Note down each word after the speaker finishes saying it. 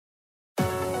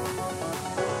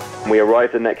We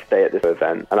arrived the next day at this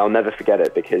event, and I'll never forget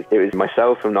it because it was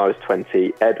myself when I was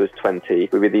 20, Ed was 20.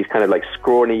 We were these kind of like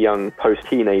scrawny young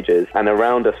post-teenagers, and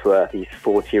around us were these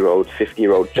 40-year-old,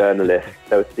 50-year-ld journalists.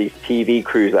 There was these TV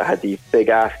crews that had these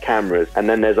big-ass cameras, and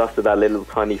then there's us with our little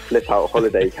tiny flip-out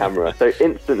holiday camera. So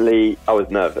instantly, I was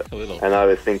nervous, and I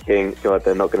was thinking, God,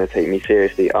 they're not going to take me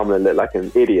seriously. I'm going to look like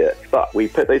an idiot. But we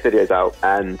put those videos out,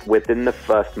 and within the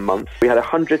first month, we had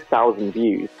 100,000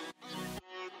 views.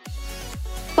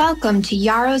 Welcome to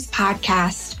Yaro's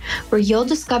podcast, where you'll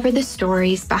discover the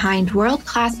stories behind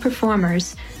world-class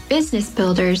performers, business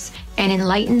builders, and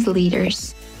enlightened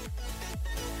leaders.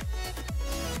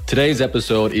 Today's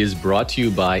episode is brought to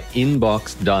you by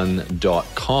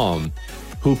inboxdone.com,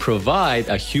 who provide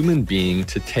a human being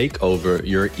to take over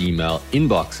your email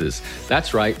inboxes.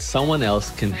 That's right, someone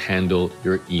else can handle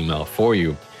your email for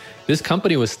you. This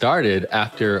company was started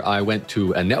after I went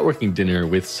to a networking dinner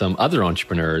with some other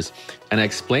entrepreneurs, and I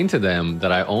explained to them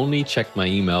that I only check my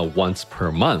email once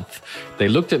per month. They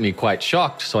looked at me quite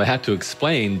shocked, so I had to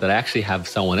explain that I actually have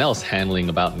someone else handling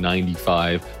about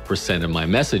 95% of my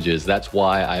messages. That's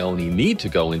why I only need to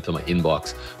go into my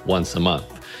inbox once a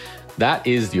month. That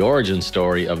is the origin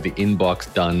story of the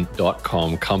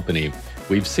inboxdone.com company.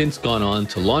 We've since gone on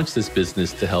to launch this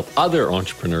business to help other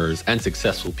entrepreneurs and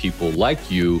successful people like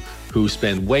you who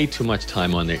spend way too much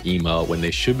time on their email when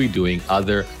they should be doing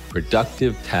other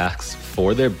productive tasks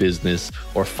for their business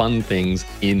or fun things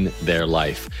in their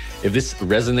life. If this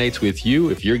resonates with you,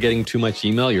 if you're getting too much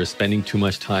email, you're spending too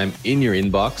much time in your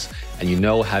inbox, and you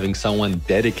know having someone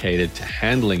dedicated to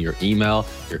handling your email,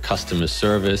 your customer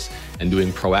service, and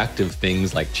doing proactive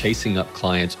things like chasing up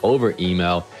clients over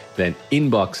email, then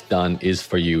Inbox Done is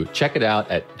for you. Check it out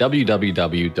at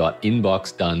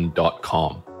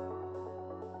www.inboxdone.com.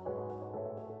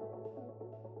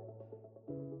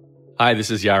 Hi, this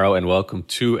is Yaro, and welcome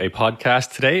to a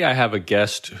podcast. Today, I have a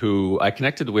guest who I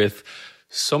connected with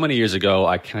so many years ago,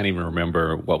 I can't even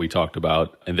remember what we talked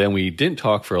about. And then we didn't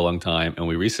talk for a long time, and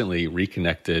we recently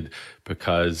reconnected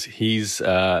because he's,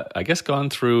 I guess, gone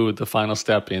through the final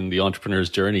step in the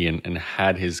entrepreneur's journey and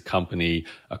had his company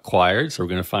acquired. So we're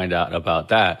going to find out about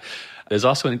that. There's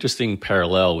also an interesting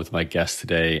parallel with my guest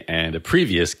today and a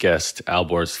previous guest,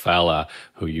 Albors Fala,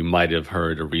 who you might have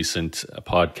heard a recent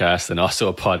podcast and also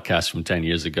a podcast from 10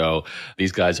 years ago.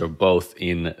 These guys are both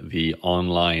in the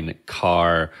online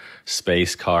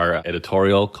space car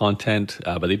editorial content,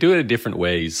 but they do it in different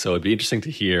ways. So it'd be interesting to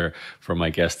hear from my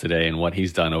guest today and what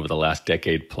he's done over the last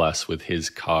decade plus with his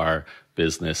car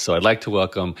business. So I'd like to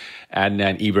welcome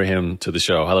Adnan Ebrahim to the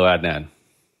show. Hello, Adnan.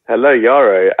 Hello,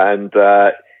 Yaro. And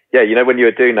yeah, you know, when you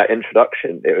were doing that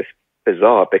introduction, it was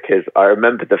bizarre because I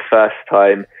remember the first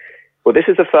time, well, this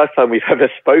is the first time we've ever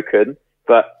spoken,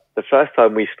 but the first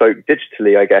time we spoke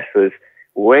digitally, I guess, was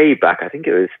way back. I think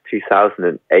it was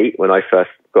 2008 when I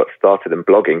first got started in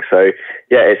blogging. So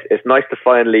yeah, it's nice to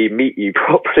finally meet you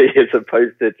properly as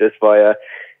opposed to just via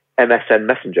MSN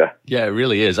Messenger. Yeah, it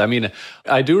really is. I mean,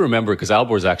 I do remember because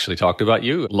Albors actually talked about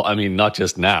you. I mean, not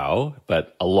just now,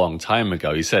 but a long time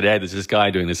ago. He said, hey, there's this guy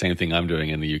doing the same thing I'm doing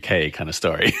in the UK kind of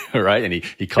story, right? And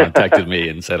he contacted me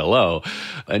and said hello.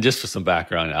 And just for some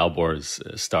background, Albors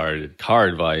started Car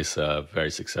Advice, a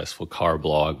very successful car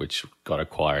blog, which got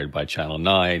acquired by Channel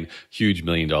 9, huge $1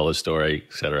 million story,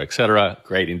 et cetera, et cetera.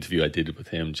 Great interview I did with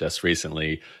him just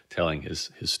recently telling his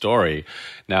story.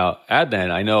 Now, Adnan,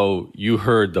 I know you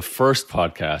heard the first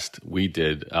podcast we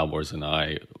did, Albors and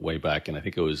I, way back, and I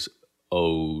think it was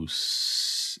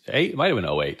 08, it might have been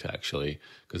 08 actually,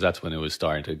 because that's when it was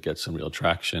starting to get some real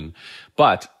traction.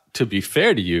 But to be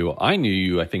fair to you, I knew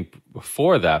you, I think,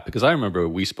 before that, because I remember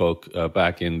we spoke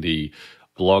back in the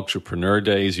Blogtrepreneur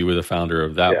days. You were the founder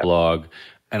of that blog.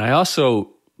 And I also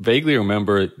vaguely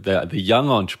remember the Young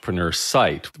Entrepreneur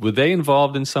site. Were they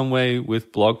involved in some way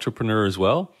with Blogtrepreneur as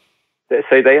well?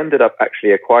 So they ended up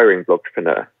actually acquiring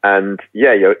Blogtrepreneur. And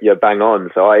yeah, you're bang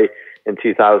on. So in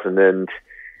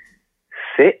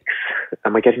 2006,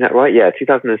 am I getting that right? Yeah,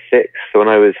 2006. So when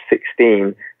I was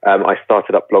 16, I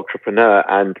started up Blogtrepreneur,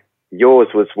 and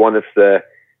yours was one of the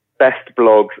best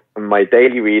blogs in my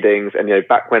daily readings. And, you know,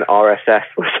 back when RSS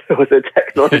was a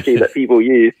technology that people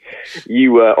used,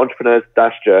 Entrepreneur's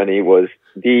Dash Journey was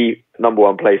the number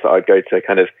one place that I'd go to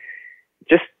kind of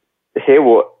just hear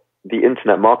what the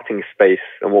internet marketing space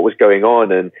and what was going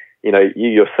on. And, you know, you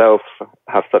yourself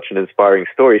have such an inspiring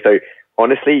story. So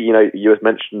honestly, you know, you have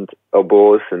mentioned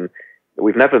Albors, and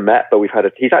we've never met, but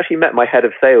he's actually met my head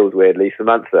of sales, weirdly,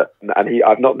 Samantha, and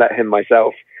I've not met him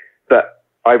myself, but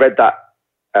I read that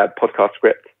podcast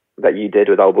script that you did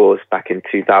with Albors back in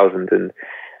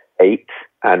 2008.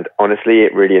 And honestly,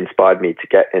 it really inspired me to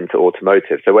get into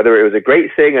automotive. So whether it was a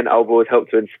great thing and Alborz helped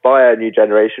to inspire a new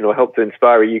generation or helped to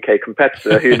inspire a UK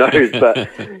competitor, who knows? But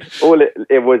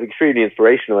it was extremely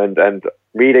inspirational. And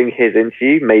reading his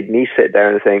interview made me sit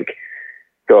there and think,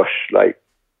 gosh, like,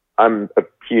 I'm a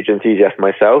huge enthusiast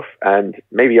myself, and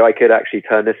maybe I could actually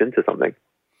turn this into something.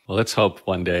 Well, let's hope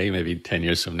one day, maybe 10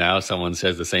 years from now, someone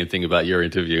says the same thing about your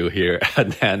interview here,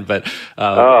 Adnan. But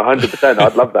 100%.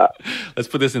 I'd love that. Let's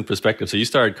put this in perspective. So you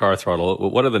started Car Throttle.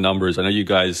 What are the numbers? I know you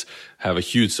guys have a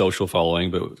huge social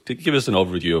following, but give us an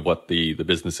overview of what the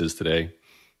business is today.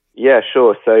 Yeah,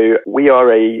 sure. So we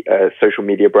are a social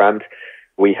media brand.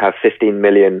 We have 15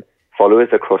 million followers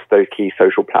across those key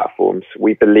social platforms.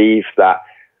 We believe that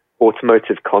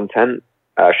automotive content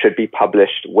should be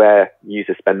published where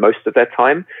users spend most of their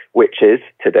time, which is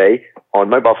today on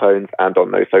mobile phones and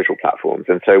on those social platforms.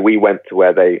 And so we went to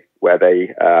where they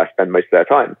spend most of their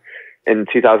time. In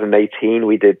 2018,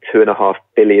 we did 2.5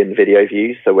 billion video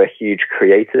views. So we're huge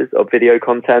creators of video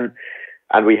content.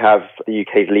 And we have the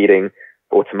UK's leading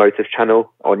automotive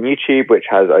channel on YouTube, which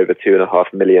has over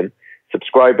 2.5 million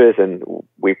subscribers. And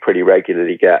we pretty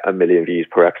regularly get 1 million views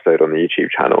per episode on the YouTube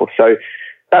channel. So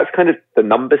that's kind of the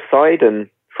numbers side. And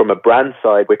from a brand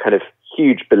side, we're kind of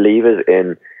huge believers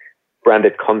in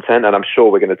branded content. And I'm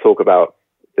sure we're going to talk about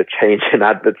the change in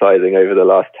advertising over the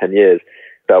last 10 years.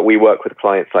 But we work with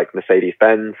clients like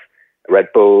Mercedes-Benz, Red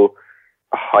Bull,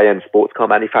 high-end sports car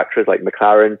manufacturers like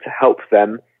McLaren to help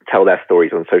them tell their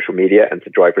stories on social media and to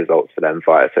drive results for them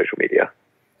via social media.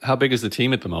 How big is the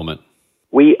team at the moment?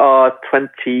 We are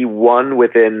 21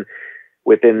 within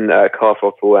Car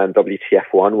Throttle and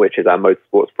WTF1, which is our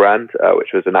motorsports brand, which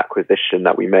was an acquisition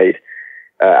that we made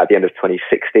at the end of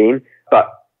 2016. But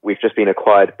we've just been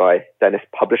acquired by Dennis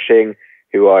Publishing,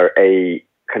 who are a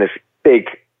kind of big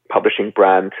publishing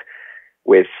brand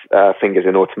with fingers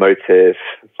in automotive,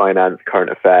 finance,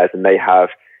 current affairs, and they have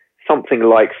something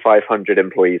like 500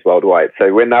 employees worldwide.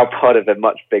 So we're now part of a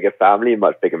much bigger family, a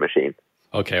much bigger machine.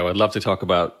 Okay, well, I'd love to talk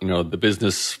about, the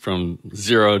business from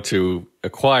zero to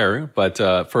acquire. But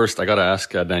first, I got to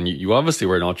ask, Dan, you obviously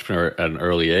were an entrepreneur at an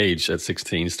early age, at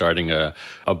 16, starting a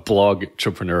blog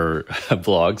entrepreneur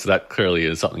blog. So that clearly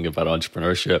is something about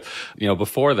entrepreneurship.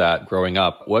 Before that, growing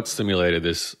up, what stimulated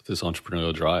this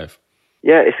entrepreneurial drive?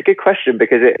 Yeah, it's a good question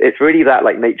because it's really that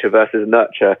like nature versus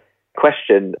nurture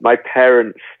question. My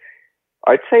parents,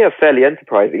 I'd say, are fairly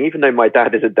enterprising, even though my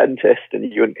dad is a dentist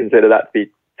and you wouldn't consider that to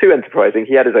be too enterprising.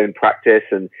 He had his own practice,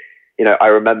 and I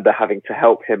remember having to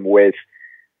help him with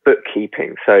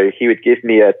bookkeeping. So he would give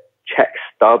me a check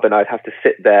stub and I'd have to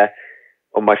sit there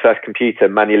on my first computer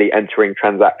manually entering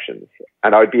transactions,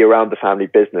 and I would be around the family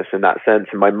business in that sense.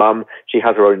 And my mum, she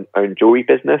has her own jewelry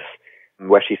business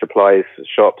where she supplies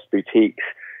shops, boutiques.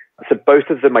 So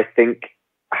both of them, I think,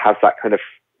 have that kind of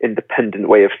independent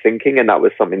way of thinking, and that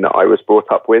was something that I was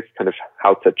brought up with, kind of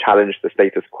how to challenge the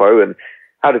status quo and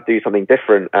how to do something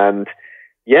different. And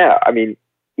yeah, I mean,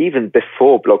 even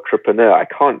before Blogtrepreneur, I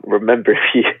can't remember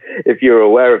if you're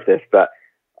aware of this, but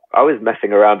I was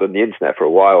messing around on the internet for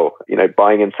a while,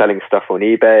 buying and selling stuff on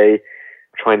eBay,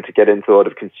 trying to get into a lot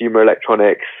of consumer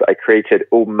electronics. I created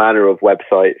all manner of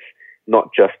websites, not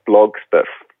just blogs, but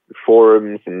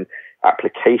forums and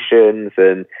applications.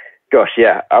 And gosh,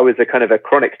 yeah, I was a kind of a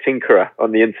chronic tinkerer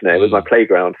on the internet. It was my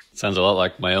playground. Sounds a lot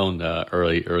like my own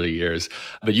early years.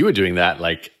 But you were doing that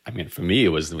for me, it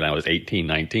was when I was 18,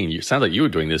 19. You sound like you were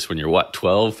doing this when you're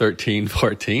 12, 13,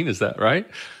 14. Is that right?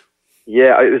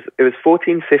 Yeah, it was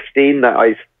 14, 15 that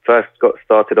I first got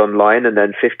started online, and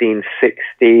then 15,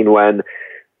 16 when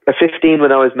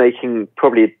I was making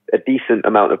probably a decent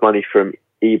amount of money from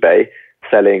eBay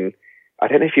selling. I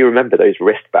don't know if you remember those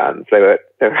wristbands. They were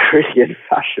really in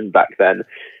fashion back then.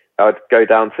 I would go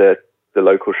down to the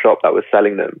local shop that was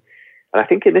selling them. And I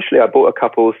think initially I bought a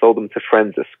couple, sold them to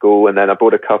friends at school, and then I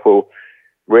bought a couple,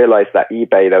 realized that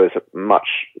eBay, there was a much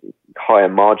higher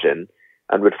margin,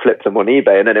 and would flip them on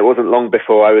eBay. And then it wasn't long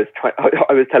before I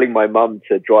was telling my mum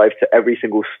to drive to every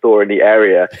single store in the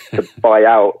area to buy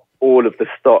out all of the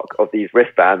stock of these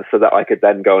wristbands so that I could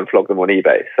then go and flog them on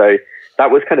eBay. So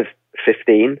that was kind of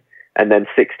 15. And then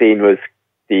 16 was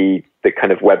the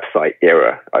kind of website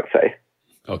era, I'd say.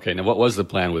 Okay. Now, what was the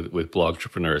plan with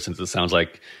Blogtrepreneur, since it sounds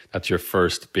like that's your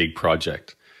first big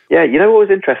project? Yeah. What was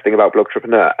interesting about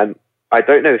Blogtrepreneur, and I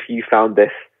don't know if you found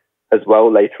this as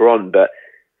well later on, but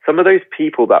some of those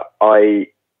people that I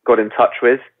got in touch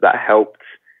with that helped,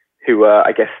 who were,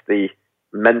 I guess, the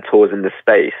mentors in the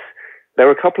space, there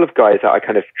were a couple of guys that I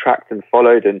kind of tracked and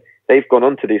followed, and they've gone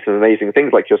on to do some amazing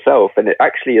things like yourself. And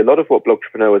actually, a lot of what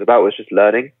Blogtrepreneur was about was just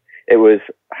learning. It was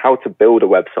how to build a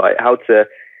website, how to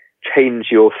change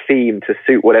your theme to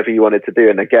suit whatever you wanted to do.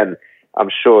 And again, I'm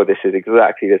sure this is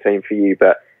exactly the same for you,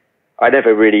 but I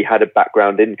never really had a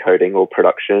background in coding or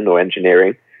production or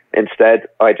engineering. Instead,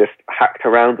 I just hacked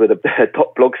around with a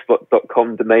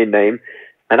 .blogspot.com domain name.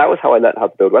 And that was how I learned how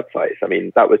to build websites. I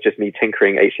mean, that was just me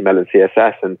tinkering HTML and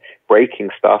CSS and breaking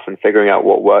stuff and figuring out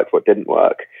what worked, what didn't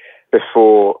work,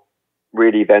 before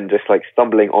really then just like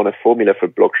stumbling on a formula for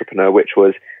Blogtrepreneur, which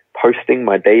was posting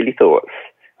my daily thoughts.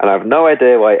 And I have no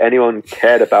idea why anyone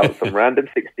cared about some random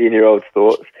 16-year-old's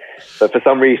thoughts. But for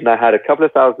some reason, I had a couple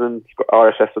of thousand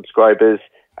RSS subscribers.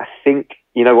 I think,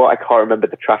 you know what, I can't remember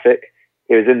the traffic.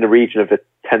 It was in the region of the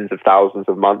tens of thousands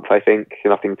a month, I think,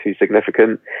 nothing too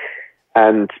significant.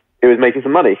 And it was making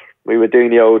some money. We were doing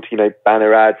the old,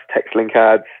 banner ads, text link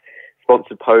ads,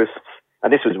 sponsored posts.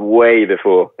 And this was way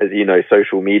before, as you know,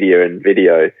 social media and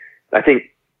video. I think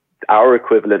our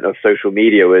equivalent of social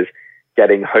media was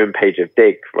getting homepage of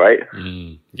Dig, right?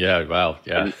 Yeah, wow.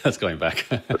 Yeah, and that's going back.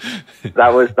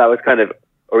 that was kind of,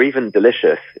 or even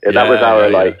Delicious. That was our,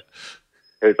 it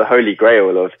was the holy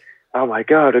grail of, oh my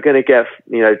God, we're going to get,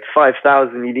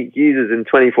 5,000 unique users in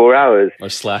 24 hours. Or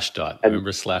Slashdot. I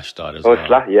remember Slashdot as well.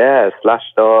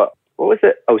 Slashdot. What was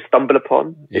it? Oh,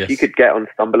 StumbleUpon. Yes. If you could get on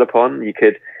StumbleUpon, you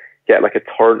could get like a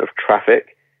torrent of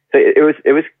traffic. So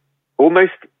it was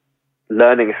almost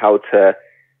learning how to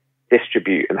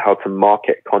distribute and how to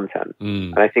market content.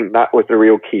 And I think that was the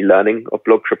real key learning of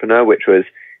Blogtrepreneur, which was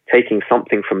taking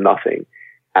something from nothing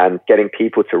and getting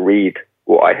people to read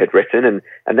what I had written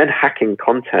and then hacking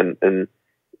content and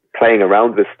playing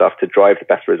around with stuff to drive the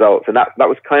best results. And that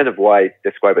was kind of why I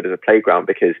describe it as a playground,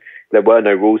 because there were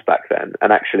no rules back then.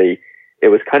 And actually it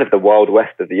was kind of the wild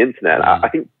west of the internet. I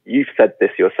think you've said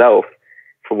this yourself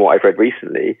from what I've read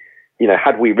recently.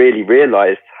 Had we really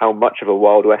realized how much of a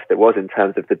wild west it was in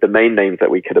terms of the domain names that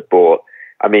we could have bought,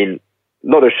 I mean, a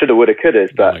lot of shoulda, woulda,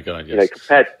 couldas, but, oh my God, yes.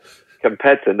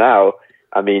 Compared to now,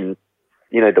 I mean,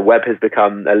 the web has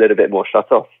become a little bit more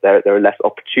shut off. There are less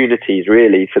opportunities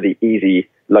really for the easy,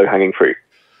 low-hanging fruit.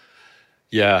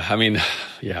 Yeah, I mean,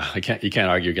 you can't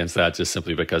argue against that just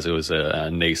simply because it was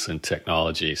a nascent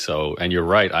technology. So, and you're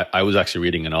right. I was actually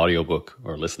reading an audiobook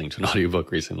or listening to an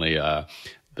audiobook recently,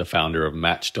 the founder of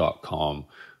Match.com,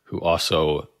 who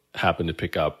also happened to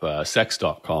pick up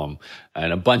Sex.com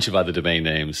and a bunch of other domain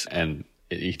names, and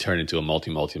he turned into a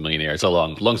multi-millionaire. It's a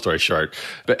long story short,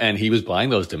 and he was buying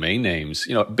those domain names,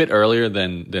 a bit earlier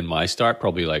than my start,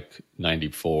 probably like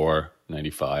 94,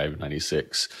 95,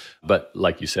 96. But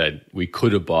like you said, we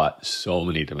could have bought so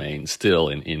many domains still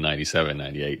in 97,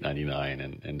 98,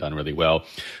 99 and done really well.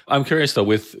 I'm curious though,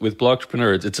 with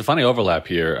Blogtrepreneur, it's a funny overlap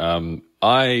here.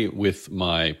 I, with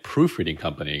my proofreading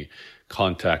company,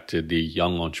 contacted the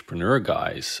Young Entrepreneur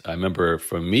guys. I remember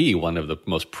for me, one of the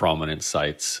most prominent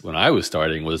sites when I was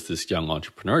starting was this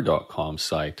youngentrepreneur.com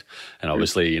site. And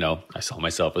obviously, I saw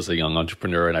myself as a young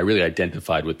entrepreneur, and I really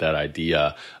identified with that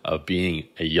idea of being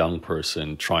a young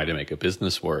person trying to make a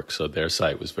business work. So their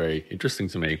site was very interesting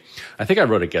to me. I think I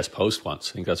wrote a guest post once.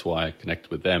 I think that's why I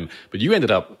connected with them. But you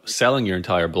ended up selling your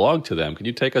entire blog to them. Can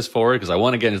you take us forward? Because I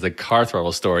want to get into the Car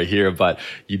Throttle story here, but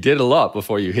you did a lot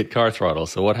before you hit Car Throttle.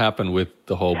 So what happened with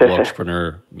the whole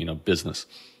Blogtrepreneur, business?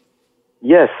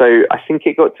 Yeah, so I think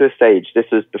it got to a stage, this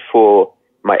was before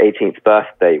my 18th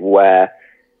birthday, where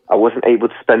I wasn't able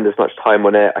to spend as much time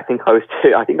on it. I think I was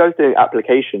doing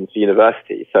applications for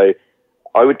university. So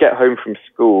I would get home from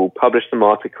school, publish some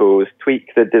articles, tweak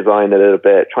the design a little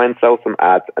bit, try and sell some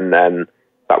ads, and then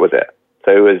that was it.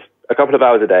 So it was a couple of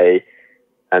hours a day,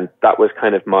 and that was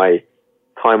kind of my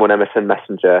time on MSN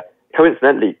Messenger.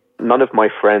 Coincidentally, none of my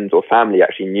friends or family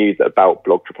actually knew about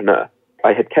Blogtrepreneur.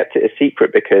 I had kept it a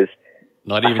secret because...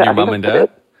 Not even your mum and dad?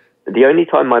 The only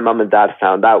time my mum and dad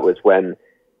found out was when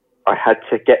I had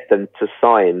to get them to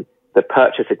sign the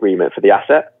purchase agreement for the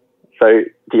asset. So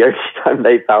the only time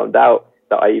they found out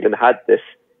that I even had this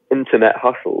internet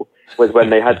hustle was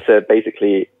when they had to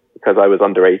basically, because I was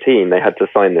under 18, they had to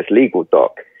sign this legal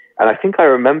doc. And I think I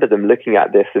remember them looking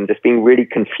at this and just being really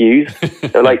confused.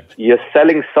 They're like, you're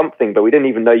selling something, but we didn't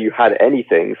even know you had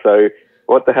anything. So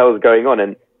what the hell is going on?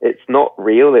 And it's not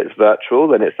real, it's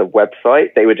virtual, and it's a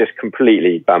website. They were just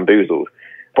completely bamboozled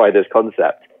by this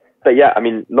concept. But yeah, I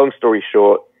mean, long story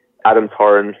short, Adam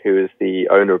Torren, who is the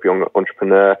owner of Young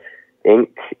Entrepreneur Inc.,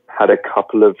 had a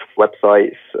couple of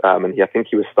websites, and I think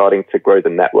he was starting to grow the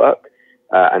network.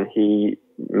 And he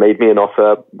made me an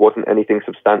offer, wasn't anything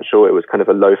substantial. It was kind of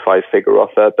a low 5-figure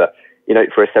offer, but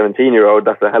for a 17-year-old,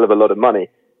 that's a hell of a lot of money.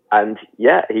 And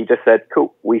yeah, he just said,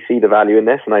 cool, we see the value in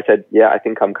this. And I said, yeah, I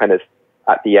think I'm kind of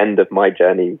at the end of my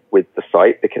journey with the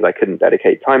site because I couldn't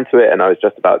dedicate time to it. And I was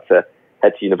just about to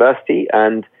head to university.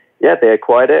 And yeah, they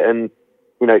acquired it. And,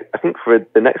 I think for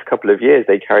the next couple of years,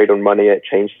 they carried on running it,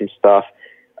 changed some stuff.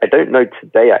 I don't know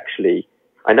today, actually.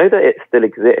 I know that it still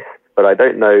exists, but I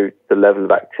don't know the level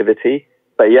of activity.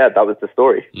 But yeah, that was the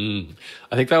story.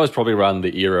 I think that was probably around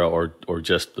the era or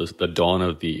just the dawn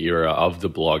of the era of the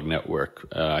blog network.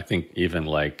 I think even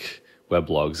like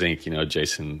Weblogs Inc.,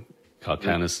 Jason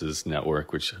Calacanis's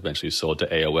network, which eventually sold to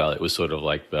AOL, it was sort of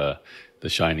like the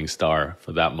shining star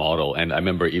for that model. And I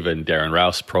remember even Darren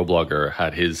Rouse, ProBlogger,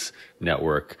 had his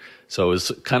network. So it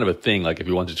was kind of a thing, like if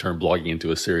you wanted to turn blogging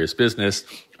into a serious business,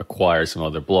 acquire some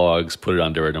other blogs, put it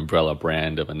under an umbrella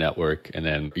brand of a network, and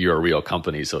then you're a real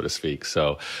company, so to speak.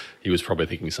 So he was probably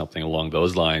thinking something along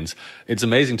those lines. It's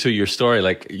amazing too, your story,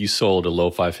 like you sold a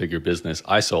low 5-figure business.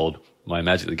 I sold my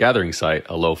Magic the Gathering site,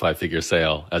 a low 5-figure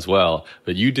sale as well.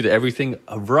 But you did everything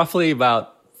roughly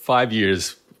about 5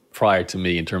 years prior to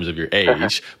me in terms of your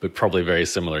age, but probably very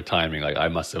similar timing. Like I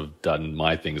must have done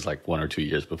my things like 1 or 2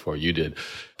 years before you did.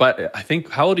 But I think,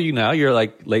 how old are you now? You're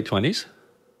like late 20s?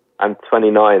 I'm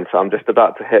 29, so I'm just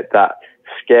about to hit that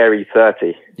scary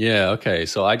 30. Yeah, okay.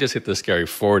 So I just hit the scary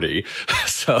 40,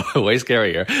 so way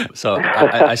scarier. So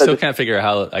I still can't figure out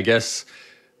how, I guess,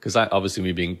 because obviously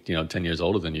me being 10 years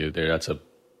older than you,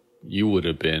 you would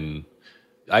have been,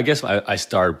 I guess I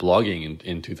started blogging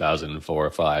in 2004 or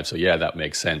 5. So yeah, that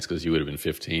makes sense because you would have been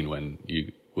 15 when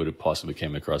you would have possibly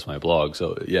came across my blog.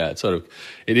 So yeah,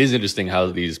 it is interesting how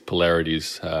these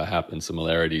polarities happen,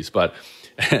 similarities. But,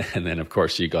 and then of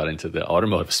course you got into the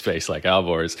automotive space like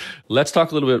Alvor's. Let's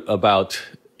talk a little bit about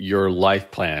your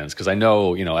life plans, because I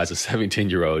know, as a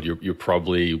 17-year-old, you're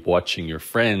probably watching your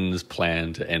friends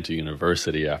plan to enter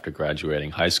university after graduating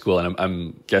high school. And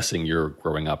I'm guessing you're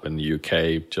growing up in the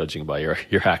UK, judging by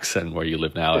your accent where you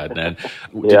live now, Adnan.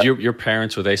 Yeah. Did your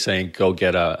parents, were they saying, go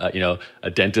get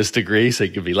a dentist degree so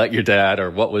you could be like your dad,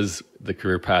 or what was the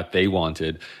career path they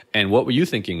wanted? And what were you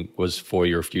thinking was for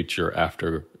your future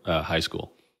after high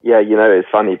school? Yeah, it's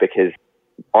funny because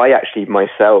I actually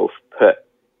myself put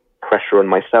pressure on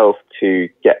myself to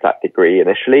get that degree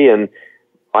initially. And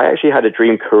I actually had a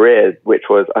dream career, which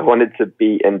was I wanted to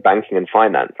be in banking and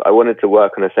finance. I wanted to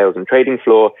work on a sales and trading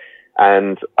floor,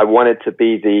 and I wanted to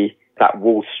be that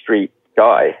Wall Street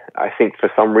guy. I think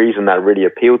for some reason that really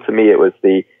appealed to me. It was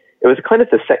kind of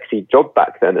the sexy job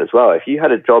back then as well. If you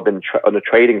had a job on a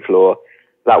trading floor,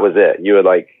 that was it. You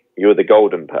were the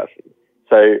golden person.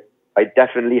 So I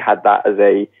definitely had that as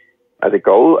a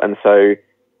goal. And so,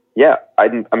 yeah, I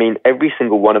mean, every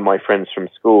single one of my friends from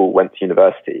school went to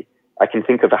university. I can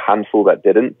think of a handful that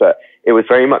didn't, but it was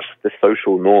very much the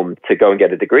social norm to go and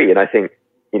get a degree. And I think,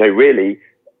 really,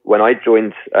 when I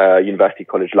joined University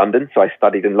College London, so I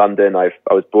studied in London. I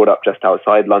was brought up just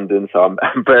outside London, so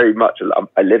I'm very much,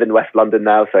 I live in West London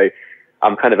now, so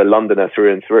I'm kind of a Londoner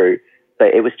through and through.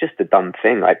 But it was just a done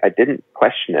thing. I didn't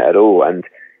question it at all. And,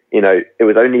 it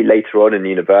was only later on in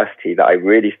university that I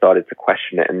really started to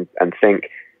question it and think,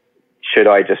 should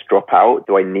I just drop out?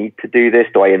 Do I need to do this?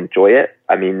 Do I enjoy it?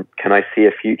 I mean, can I see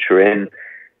a future in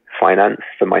finance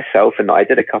for myself? And I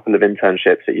did a couple of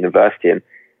internships at university, and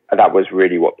that was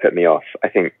really what put me off. I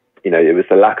think, it was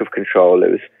the lack of control.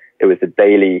 It was the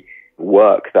daily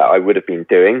work that I would have been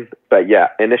doing. But yeah,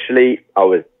 initially I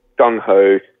was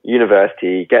gung-ho,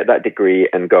 university, get that degree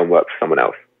and go and work for someone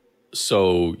else.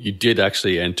 So you did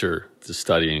actually enter the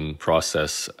studying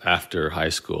process after high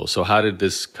school. So how did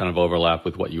this kind of overlap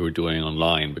with what you were doing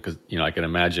online? Because, I can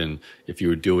imagine if you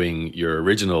were doing your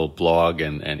original blog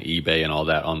and eBay and all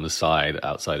that on the side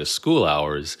outside of school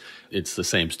hours, it's the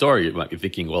same story. You might be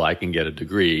thinking, well, I can get a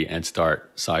degree and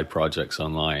start side projects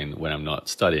online when I'm not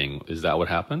studying. Is that what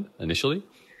happened initially?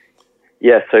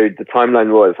 Yeah, so the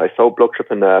timeline was I sold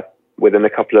Blogtrepreneur, within a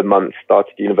couple of months,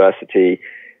 started university,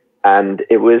 and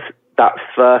it was that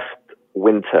first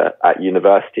winter at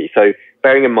university. So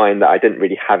bearing in mind that I didn't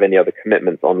really have any other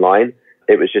commitments online,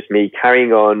 it was just me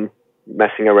carrying on,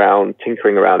 messing around,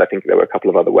 tinkering around. I think there were a couple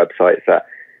of other websites that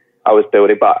I was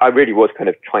building, but I really was kind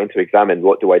of trying to examine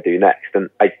what do I do next. And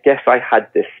I guess I had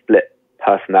this split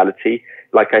personality.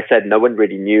 Like I said, no one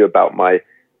really knew about my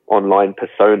online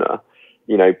persona.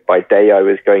 By day I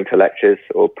was going to lectures,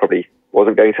 or probably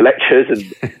wasn't going to lectures,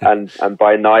 and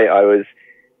by night I was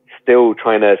still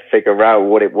trying to figure out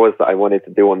what it was that I wanted to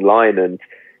do online. And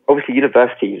obviously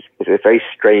university is a very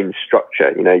strange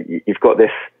structure. You've got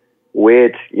this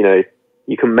weird,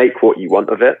 you can make what you want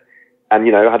of it.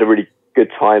 And, I had a really good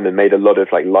time and made a lot of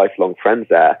lifelong friends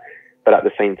there. But at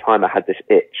the same time, I had this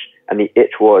itch, and the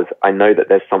itch was, I know that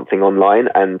there's something online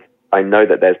and I know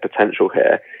that there's potential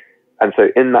here. And so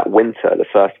in that winter, the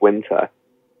first winter,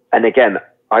 and again,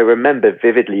 I remember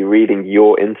vividly reading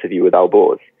your interview with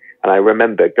Alborz. And I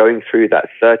remember going through that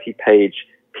 30-page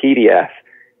PDF,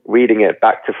 reading it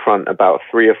back to front about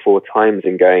 3 or 4 times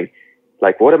and going,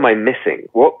 like, what am I missing?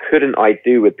 What couldn't I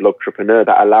do with Blogtrepreneur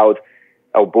that allowed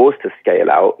Albors to scale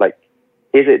out? Like,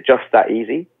 is it just that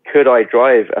easy? Could I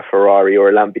drive a Ferrari or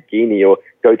a Lamborghini, or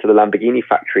go to the Lamborghini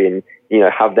factory and,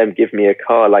 have them give me a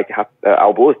car like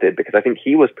Albors did? Because I think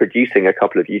he was producing a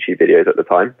couple of YouTube videos at the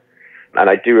time. And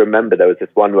I do remember there was this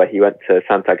one where he went to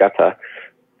Sant'Agata,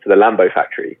 to the Lambo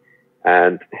factory,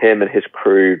 and him and his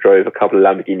crew drove a couple of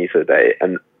Lamborghinis for the day.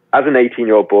 And as an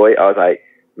 18-year-old boy, I was like,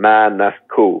 man, that's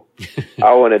cool.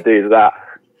 I want to do that.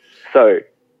 So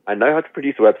I know how to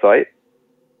produce a website.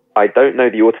 I don't know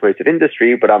the automotive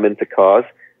industry, but I'm into cars.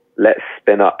 Let's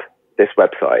spin up this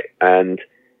website. And,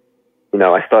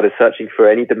 I started searching for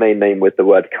any domain name with the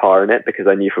word car in it, because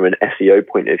I knew from an SEO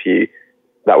point of view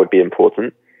that would be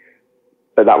important.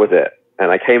 But that was it.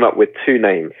 And I came up with 2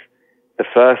 names. The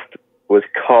first was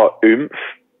Car Oomph,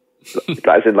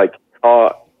 as in like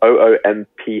Car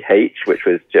OOMPH, which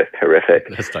was just horrific.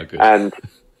 That's not good. And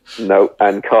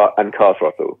Car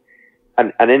Throttle.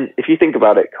 And if you think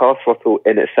about it, Car Throttle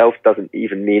in itself doesn't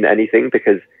even mean anything,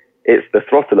 because it's the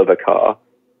throttle of a car,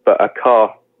 but a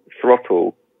car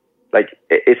throttle, like,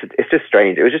 it's just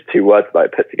strange. It was just 2 words that I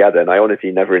put together, and I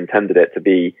honestly never intended it to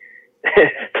be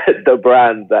the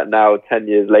brand that now 10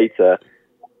 years later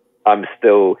I'm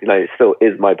still, it still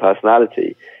is my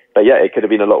personality. But yeah, it could have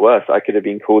been a lot worse. I could have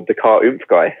been called the Car Oomph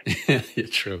guy. Yeah,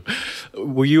 true.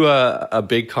 Were you a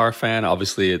big car fan?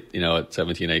 Obviously, at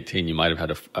 17, 18, you might have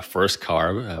had a first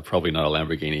car, probably not a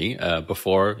Lamborghini,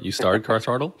 before you started Car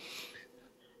Throttle.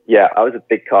 Yeah, I was a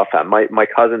big car fan. My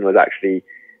cousin was actually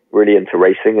really into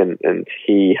racing, and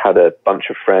he had a bunch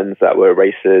of friends that were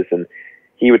racers, and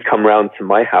he would come round to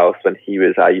my house when he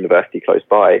was at university close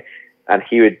by, and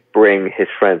he would bring his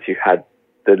friends who had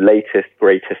the latest,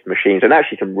 greatest machines, and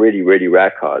actually some really, really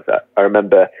rare cars. I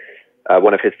remember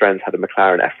one of his friends had a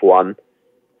McLaren F1,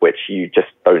 which you just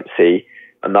don't see.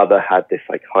 Another had this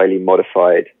like highly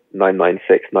modified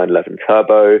 996, 911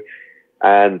 turbo,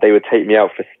 and they would take me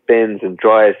out for spins and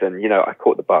drives, and, I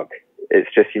caught the bug. It's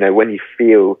just, when you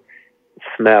feel,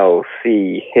 smell,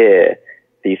 see, hear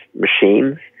these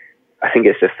machines, I think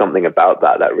it's just something about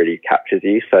that really captures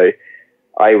you. So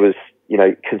I was,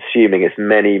 consuming as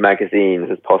many magazines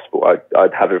as possible.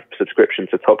 I'd have a subscription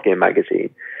to Top Gear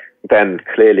magazine. Then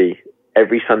clearly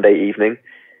every Sunday evening,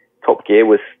 Top Gear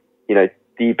was,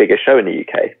 the biggest show in the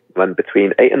UK. And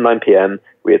between 8 and 9 p.m.,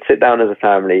 we would sit down as a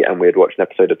family and we'd watch an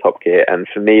episode of Top Gear. And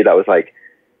for me, that was like,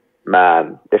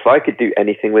 man, if I could do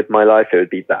anything with my life, it would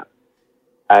be that.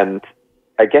 And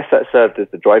I guess that served as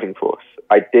the driving force.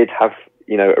 I did have,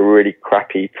 a really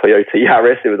crappy Toyota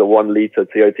Yaris. It was a 1-liter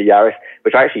Toyota Yaris,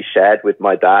 which I actually shared with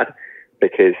my dad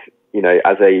because,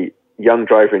 as a young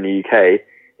driver in the UK,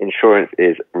 insurance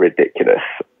is ridiculous.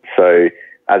 So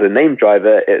as a named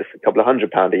driver, it's a couple of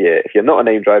 £100 a year. If you're not a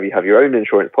named driver, you have your own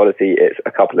insurance policy, it's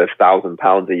a couple of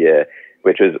 £1,000 a year,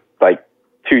 which was like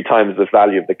 2 times the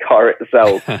value of the car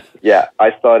itself. Yeah,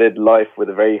 I started life with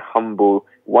a very humble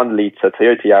 1-liter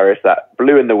Toyota Yaris that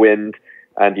blew in the wind,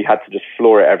 and you had to just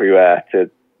floor it everywhere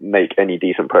to make any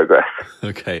decent progress.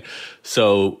 Okay.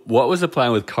 So what was the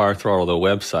plan with Car Throttle, the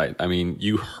website? I mean,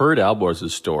 you heard Albors'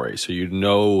 story,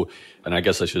 so and I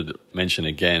guess I should mention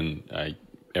again,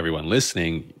 everyone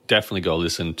listening, definitely go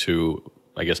listen to,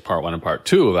 I guess, part 1 and part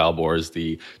 2 of Albors,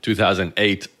 the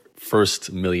 2008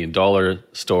 first $1 million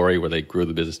story where they grew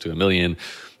the business to $1 million,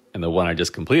 and the one I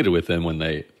just completed with them when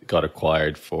they got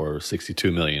acquired for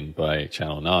 $62 million by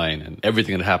Channel 9 and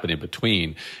everything that happened in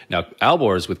between. Now,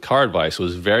 Albors with Car Advice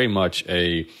was very much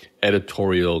a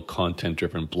editorial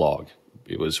content-driven blog.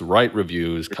 It was write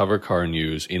reviews, cover car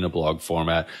news in a blog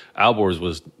format. Albors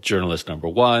was journalist number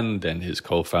 1, then his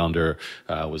co-founder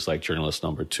was like journalist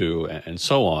number 2, and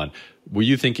so on. Were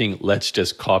you thinking, let's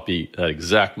just copy that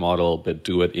exact model, but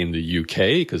do it in the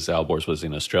UK because Albors was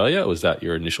in Australia? Was that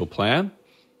your initial plan?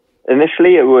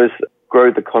 Initially, it was grow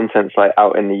the content site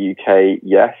out in the UK,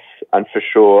 yes. And for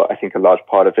sure, I think a large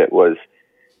part of it was,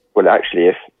 well, actually,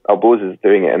 if Albors is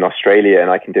doing it in Australia and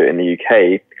I can do it in the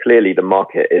UK, clearly the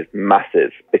market is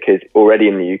massive because already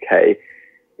in the UK,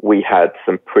 we had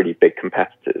some pretty big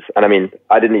competitors. And I mean,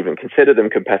 I didn't even consider them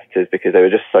competitors because they were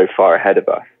just so far ahead of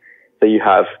us. So you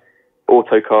have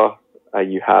Autocar,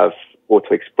 you have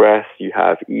Auto Express, you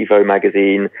have Evo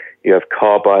magazine, you have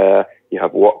Car Buyer, you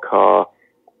have What Car,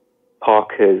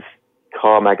 Parker's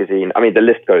Car magazine. I mean, the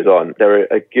list goes on. There are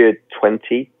a good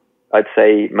 20, I'd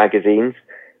say, magazines,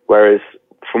 whereas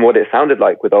from what it sounded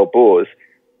like with Albors,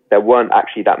 there weren't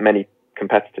actually that many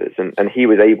competitors. And he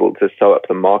was able to sew up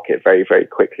the market very, very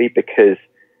quickly because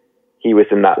he was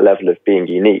in that level of being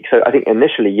unique. So I think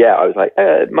initially, I was like,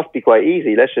 it must be quite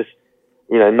easy. Let's just,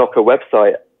 knock a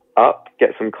website up, get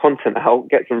some content out,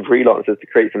 get some freelancers to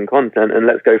create some content, and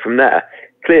let's go from there.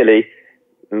 Clearly,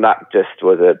 that just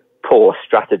was a poor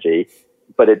strategy,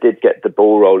 but it did get the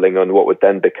ball rolling on what would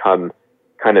then become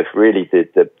kind of really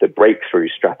the breakthrough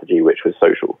strategy, which was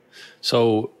social.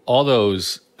 So all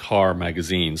those car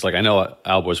magazines, like I know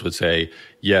Albers would say,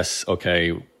 yes,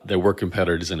 okay, there were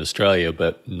competitors in Australia,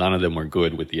 but none of them were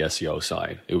good with the SEO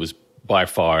side. It was by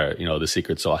far, the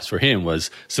secret sauce for him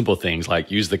was simple things like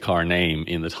use the car name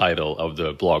in the title of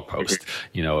the blog post,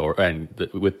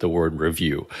 with the word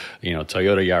review.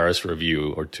 Toyota Yaris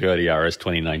review or Toyota Yaris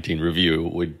 2019 review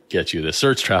would get you the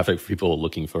search traffic for people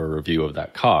looking for a review of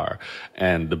that car.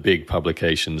 And the big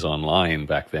publications online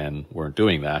back then weren't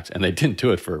doing that. And they didn't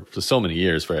do it for so many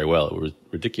years very well. It was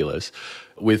ridiculous.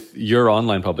 With your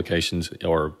online publications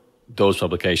or those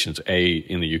publications, A,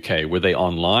 in the UK, were they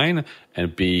online?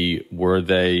 And B, were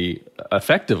they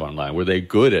effective online? Were they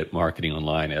good at marketing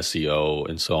online, SEO,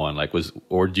 and so on?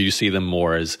 Or do you see them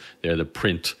more as they're the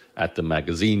print at the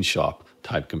magazine shop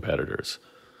type competitors?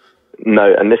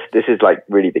 No, and this is like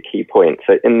really the key point.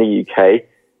 So in the UK,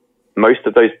 most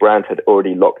of those brands had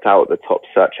already locked out the top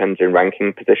search engine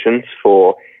ranking positions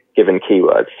for given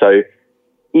keywords. So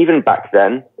even back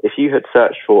then, if you had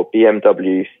searched for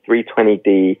BMW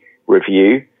 320D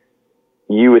review,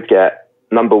 you would get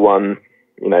number one,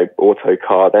 Auto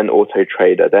Car, then Auto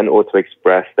Trader, then Auto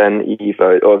Express, then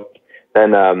Evo, or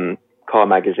then Car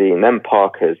Magazine, then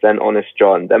Parker's, then Honest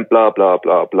John, then blah blah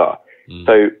blah blah.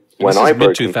 So when I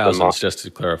broke into the market, just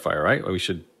to clarify, right? We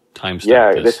should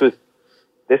timestamp this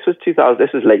was 2000.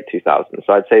 This was late 2000.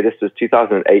 So I'd say this was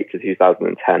 2008 to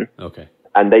 2010. Okay.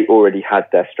 And they already had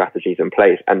their strategies in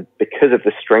place, and because of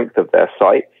the strength of their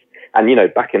sites, and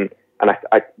back in. And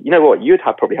I you'd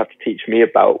probably have to teach me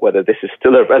about whether this is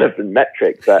still a relevant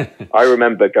metric, but I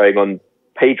remember going on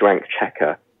PageRank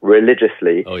Checker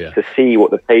religiously to see what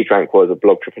the PageRank was of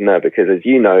Blogtrepreneur, because as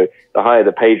you know, the higher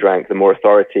the PageRank, the more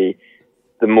authority,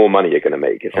 the more money you're going to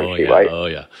make, essentially, right? Oh,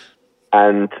 yeah.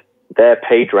 And their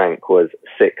PageRank was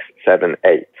 6, 7,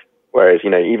 8, whereas,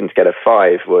 even to get a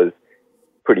 5 was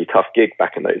pretty tough gig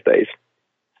back in those days.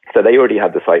 So they already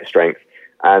had the site strength,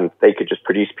 and they could just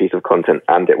produce a piece of content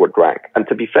and it would rank. And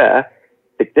to be fair,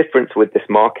 the difference with this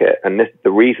market, and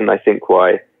the reason I think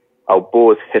why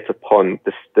Albers hit upon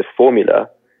this formula,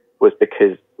 was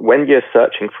because when you're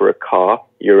searching for a car,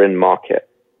 you're in market.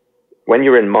 When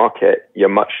you're in market,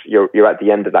 you're at the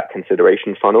end of that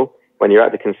consideration funnel. When you're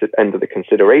at the end of the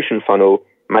consideration funnel,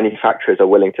 manufacturers are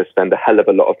willing to spend a hell of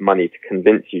a lot of money to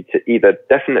convince you to either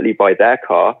definitely buy their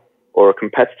car, or a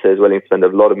competitor is willing to spend a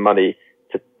lot of money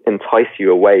to entice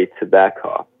you away to their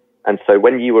car. And so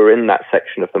when you were in that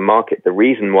section of the market, the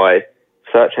reason why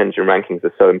search engine rankings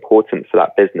are so important for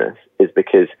that business is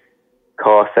because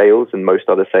car sales and most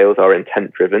other sales are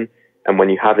intent driven. And when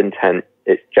you have intent,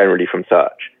 it's generally from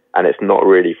search and it's not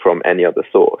really from any other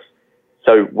source.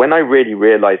 So when I really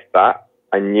realized that,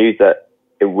 I knew that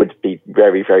it would be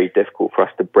very, very difficult for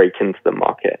us to break into the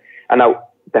market. And now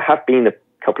there have been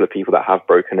a couple of people that have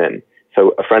broken in.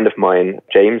 So a friend of mine,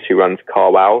 James, who runs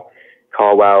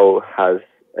CarWow has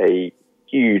a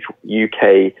huge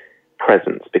UK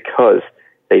presence because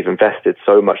they've invested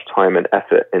so much time and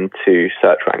effort into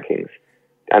search rankings.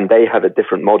 And they have a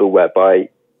different model whereby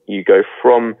you go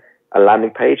from a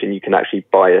landing page and you can actually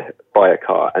buy a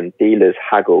car, and dealers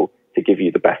haggle to give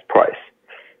you the best price.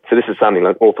 So this is sounding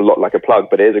an awful lot like a plug,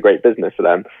 but it is a great business for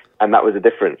them. And that was the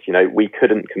difference. We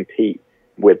couldn't compete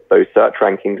with those search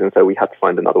rankings, and so we had to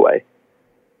find another way.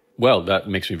 Well, that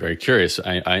makes me very curious.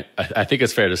 I think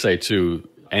it's fair to say, too,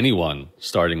 anyone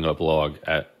starting a blog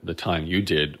at the time you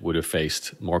did would have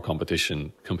faced more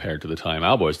competition compared to the time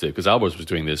Albers did, because Albers was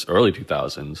doing this early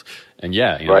 2000s. And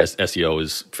right. SEO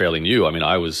is fairly new. I mean,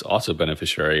 I was also a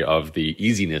beneficiary of the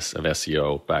easiness of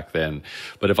SEO back then.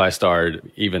 But if I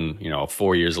started even,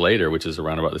 4 years later, which is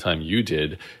around about the time you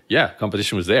did,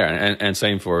 competition was there. And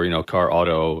same for, car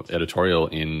auto editorial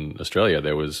in Australia.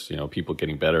 There was, people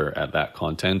getting better at that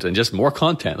content, and just more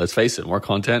content. Let's face it, more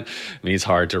content means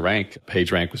hard to rank.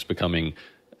 PageRank was becoming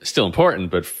still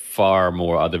important, but far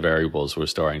more other variables were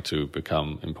starting to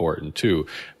become important too.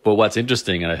 But what's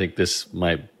interesting, and I think this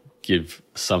might give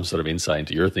some sort of insight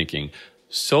into your thinking,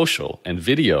 social and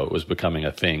video was becoming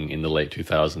a thing in the late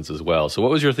 2000s as well. So what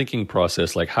was your thinking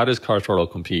process like? How does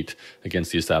CarTurtle compete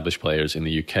against the established players in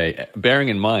the UK? Bearing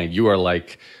in mind, you are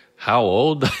like, how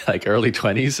old? Like early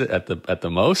 20s at the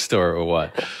most, or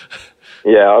what?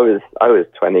 Yeah, I was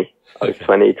 20. I was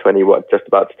 21, just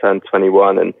about to turn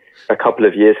 21, and a couple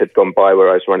of years had gone by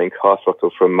where I was running CarTurtle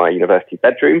from my university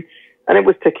bedroom. And it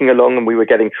was ticking along and we were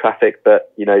getting traffic,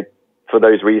 but, you know, for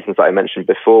those reasons that I mentioned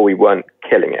before, we weren't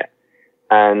killing it.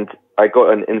 And I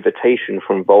got an invitation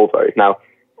from Volvo. Now,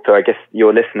 so I guess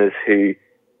your listeners who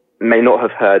may not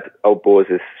have heard Old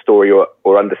Boars' story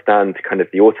or understand kind of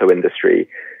the auto industry,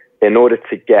 in order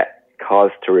to get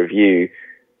cars to review,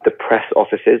 the press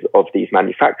offices of these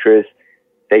manufacturers,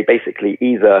 they basically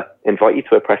either invite you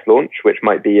to a press launch, which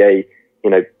might be a, you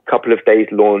know, couple of days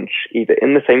launch either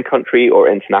in the same country or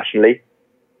internationally.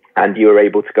 And you are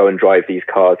able to go and drive these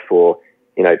cars for,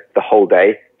 you know, the whole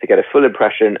day to get a full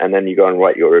impression, and then you go and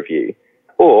write your review.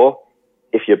 Or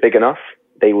if you're big enough,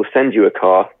 they will send you a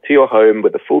car to your home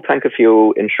with a full tank of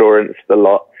fuel, insurance, the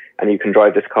lot, and you can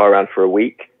drive this car around for a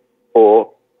week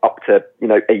or up to, you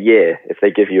know, a year if they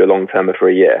give you a long termer for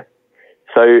a year.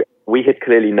 So we had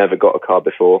clearly never got a car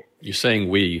before. You're saying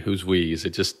we. Who's we? Is it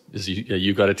just,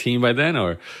 you got a team by then,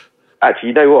 or? Actually,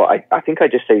 you know what? I think I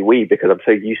just say we because I'm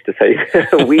so used to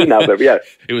saying we now. But yeah,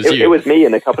 it was me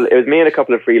and a couple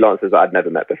of freelancers that I'd never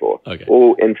met before. Okay.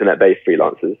 All internet-based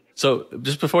freelancers. So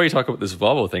just before you talk about this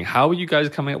Volvo thing, how are you guys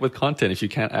coming up with content if you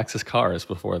can't access cars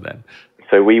before then?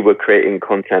 So we were creating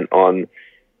content on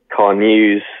car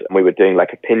news, and we were doing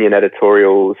like opinion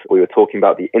editorials. We were talking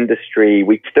about the industry.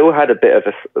 We still had a bit of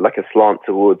a slant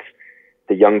towards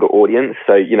the younger audience.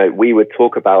 So, you know, we would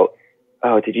talk about,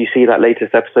 oh, did you see that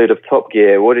latest episode of Top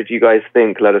Gear? What did you guys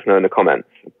think? Let us know in the comments.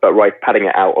 But padding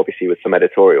it out, obviously, with some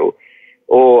editorial.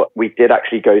 Or we did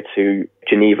actually go to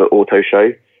Geneva Auto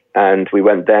Show, and we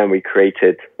went there and we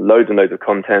created loads and loads of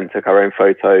content, took our own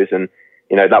photos, and,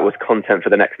 you know, that was content for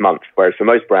the next month. Whereas for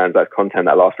most brands, that's content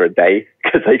that lasts for a day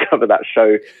because they cover that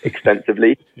show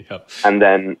extensively. Yep. And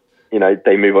then, you know,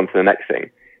 they move on to the next thing.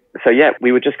 So yeah,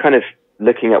 we were just kind of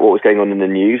looking at what was going on in the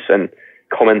news and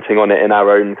commenting on it in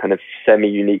our own kind of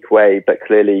semi-unique way, but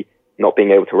clearly not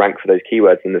being able to rank for those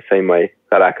keywords in the same way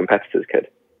that our competitors could.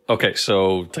 Okay,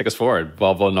 so take us forward.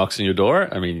 Volvo knocks on your door.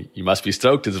 I mean, you must be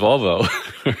stoked. It's Volvo,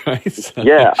 right? So.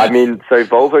 Yeah, I mean, so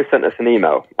Volvo sent us an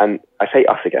email, and I say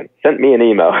us again, sent me an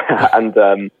email, and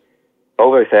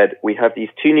Volvo said, we have these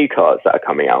two new cars that are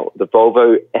coming out, the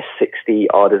Volvo S60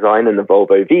 R Design and the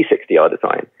Volvo V60 R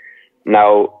Design.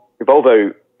 Now,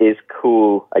 Volvo is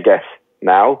cool, I guess,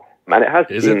 now. And it has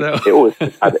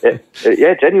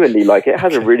yeah, genuinely, like it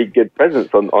has a really good presence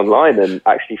online. And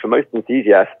actually, for most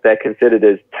enthusiasts, they're considered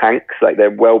as tanks. Like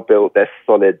they're well built, they're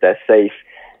solid, they're safe.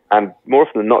 And more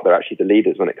often than not, they're actually the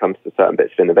leaders when it comes to certain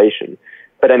bits of innovation.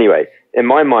 But anyway, in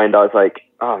my mind, I was like,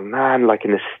 oh man, like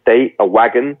an estate, a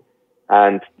wagon,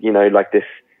 and, you know, like this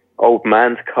old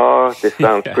man's car. This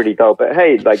sounds pretty dull. But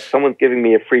hey, like someone's giving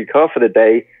me a free car for the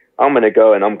day. I'm going to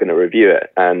go and I'm going to review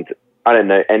it. And I don't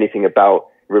know anything about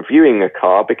reviewing a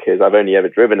car because I've only ever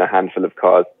driven a handful of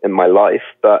cars in my life,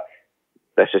 but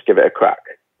let's just give it a crack.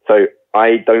 So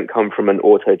I don't come from an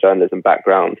auto journalism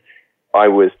background. I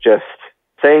was just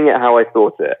saying it how I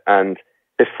thought it. And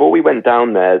before we went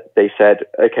down there, they said,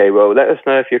 okay, well, let us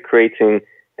know if you're creating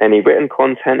any written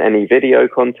content, any video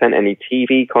content, any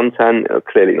TV content,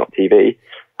 clearly not TV.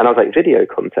 And I was like, video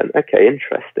content. Okay,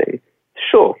 interesting.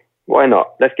 Sure. Why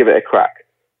not? Let's give it a crack.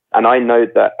 And I knew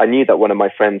that one of my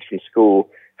friends from school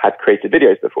had created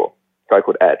videos before, a guy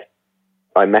called Ed.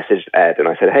 I messaged Ed and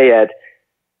I said, hey, Ed,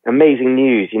 amazing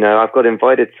news. You know, I've got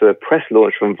invited to a press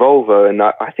launch from Volvo and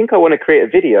I think I want to create a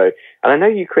video. And I know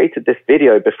you created this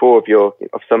video before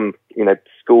of some, you know,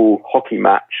 school hockey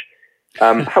match.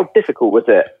 How difficult was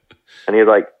it? And he was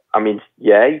like, I mean,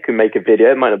 yeah, you can make a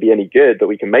video. It might not be any good, but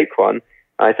we can make one.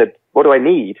 And I said, what do I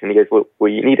need? And he goes,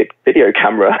 well, you need a video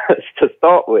camera to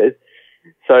start with.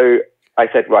 So I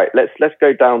said, right, let's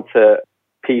go down to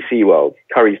PC World,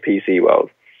 Curry's PC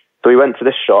World. So we went to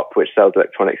this shop which sells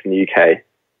electronics in the UK,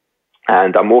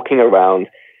 and I'm walking around,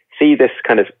 see this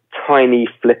kind of tiny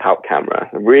flip out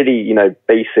camera, really, you know,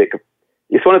 basic.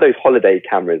 It's one of those holiday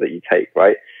cameras that you take,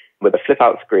 right, with a flip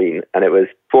out screen, and it was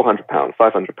 £400,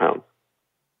 £500.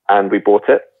 And we bought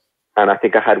it. And I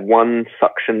think I had one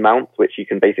suction mount, which you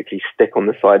can basically stick on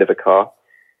the side of a car.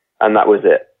 And that was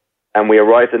it. And we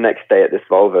arrived the next day at this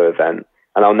Volvo event,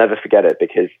 and I'll never forget it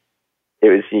because it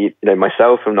was, you know,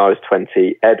 myself when I was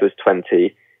 20, Ed was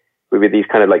 20. We were these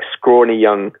kind of like scrawny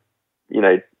young, you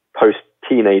know,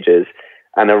 post-teenagers.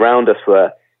 And around us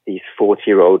were these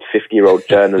 40-year-old, 50-year-old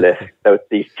journalists. There were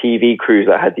these TV crews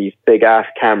that had these big-ass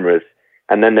cameras.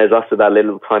 And then there's us with our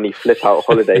little tiny flip-out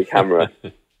holiday camera.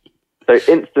 So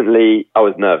instantly I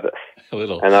was nervous. A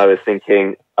little. And I was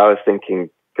thinking,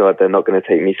 God, they're not going to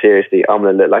take me seriously. I'm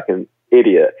going to look like an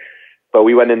idiot. But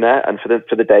we went in there, and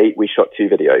for the day, we shot two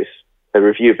videos. A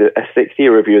review of the S60,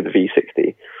 a review of the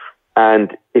V60.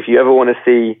 And if you ever want to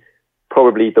see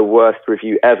probably the worst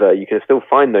review ever. You can still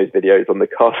find those videos on the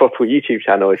Car Throttle YouTube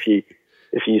channel if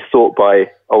you sort by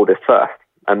oldest first,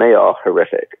 and they are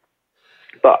horrific.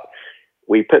 But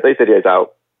we put those videos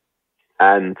out,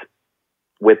 and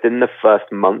within the first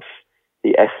month,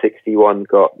 the S61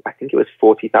 got, I think it was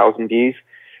 40,000 views,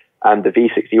 and the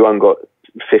V61 got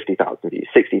 50,000 views,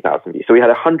 60,000 views. So we had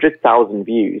 100,000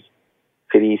 views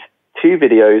for these two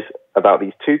videos about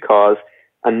these two cars,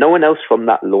 and no one else from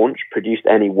that launch produced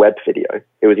any web video.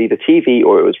 It was either TV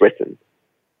or it was written.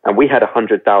 And we had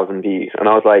 100,000 views. And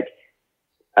I was like,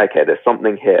 okay, there's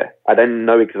something here. I don't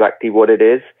know exactly what it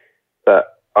is,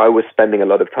 but I was spending a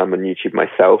lot of time on YouTube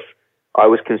myself. I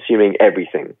was consuming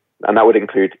everything. And that would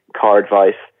include car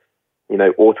advice,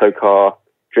 autocar,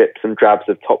 drips and drabs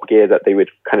of Top Gear that they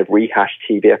would kind of rehash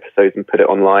TV episodes and put it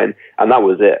online. And that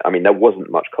was it. I mean, there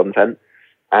wasn't much content.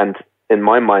 And in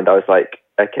my mind, I was like,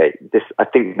 okay, I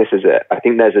think this is it. I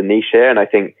think there's a niche here, and I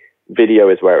think video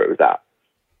is where it was at.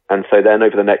 And so then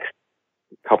over the next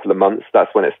couple of months,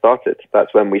 that's when it started.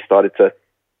 That's when we started to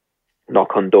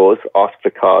knock on doors, ask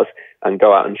for cars, and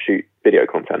go out and shoot video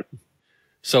content.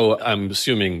 So I'm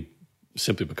assuming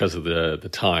simply because of the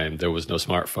time, there was no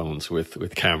smartphones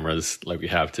with cameras like we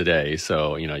have today.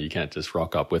 So, you can't just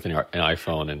rock up with an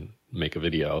iPhone and make a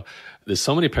video. There's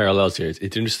so many parallels here. It's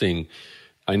interesting.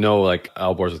 I know like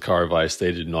Alborz with Car Advice,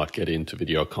 they did not get into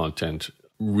video content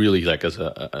really like as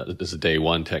a day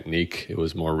one technique. It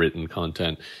was more written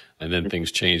content. And then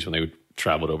things changed when they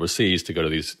traveled overseas to go to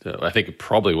these, I think it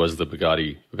probably was the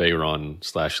Bugatti Veyron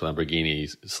 /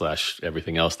 Lamborghini /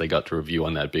 everything else they got to review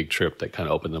on that big trip that kind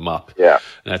of opened them up. Yeah.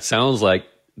 And that sounds like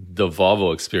the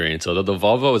Volvo experience, although the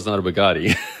Volvo is not a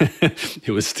Bugatti.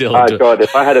 It was still... Oh, God,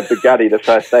 if I had a Bugatti the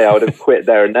first day, I would have quit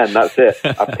there and then. That's it.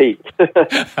 I peaked.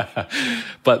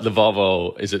 But the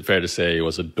Volvo, is it fair to say,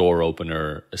 was a door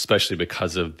opener, especially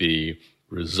because of the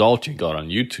result you got on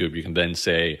YouTube? You can then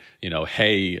say,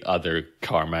 hey, other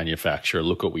car manufacturer,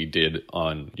 look what we did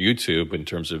on YouTube in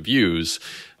terms of views.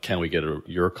 Can we get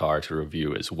your car to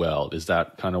review as well? Is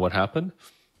that kind of what happened?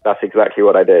 That's exactly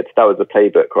what I did. That was the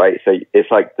playbook, right? So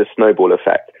it's like the snowball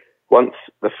effect. Once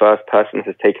the first person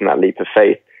has taken that leap of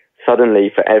faith,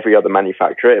 suddenly for every other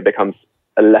manufacturer, it becomes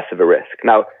less of a risk.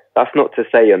 Now, that's not to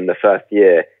say in the first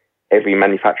year, every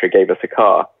manufacturer gave us a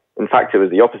car. In fact, it was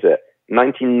the opposite.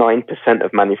 99%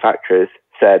 of manufacturers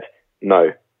said,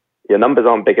 no, your numbers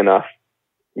aren't big enough.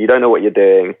 You don't know what you're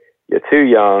doing. You're too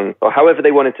young. Or however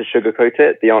they wanted to sugarcoat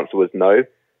it, the answer was no.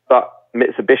 But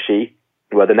Mitsubishi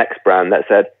were the next brand that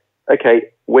said,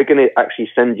 okay, we're going to actually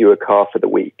send you a car for the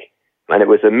week. And it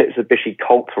was a Mitsubishi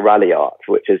Colt Rally Art,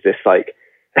 which is this like,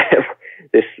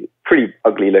 this pretty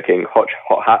ugly looking hot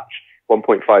hatch,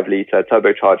 1.5 litre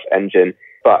turbocharged engine.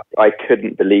 But I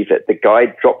couldn't believe it. The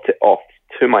guy dropped it off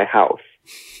to my house.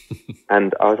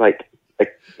 And I was like,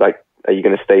 are you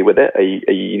going to stay with it? Are you,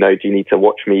 do you need to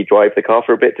watch me drive the car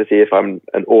for a bit to see if I'm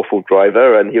an awful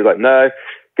driver? And he was like, no,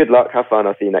 good luck. Have fun.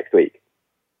 I'll see you next week.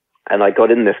 And I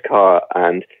got in this car,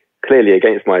 and clearly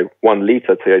against my 1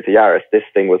 litre Toyota Yaris, this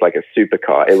thing was like a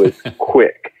supercar. It was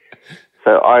quick.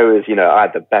 So I was, I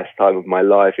had the best time of my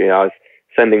life. I was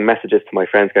sending messages to my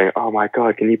friends going, oh my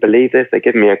God, can you believe this? They're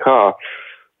giving me a car.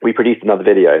 We produced another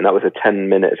video, and that was a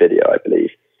 10-minute video, I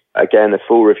believe. Again, a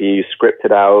full review,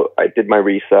 scripted out. I did my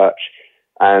research,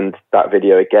 and that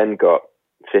video again got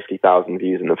 50,000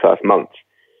 views in the first month.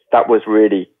 That was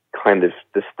really kind of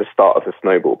the start of the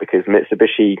snowball, because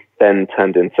Mitsubishi then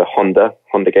turned into Honda.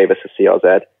 Honda gave us a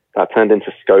CRZ. That turned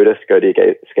into Skoda. Skoda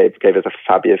gave us a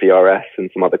Fabia VRS and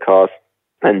some other cars.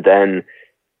 And then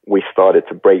we started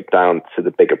to break down to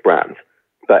the bigger brands.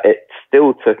 But it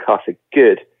still took us a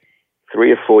good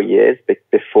 3 or 4 years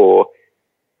before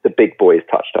the big boys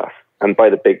touched us. And by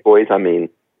the big boys, I mean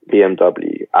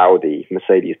BMW, Audi,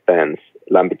 Mercedes-Benz,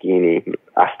 Lamborghini,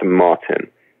 Aston Martin.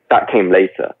 That came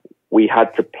later. We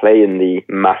had to play in the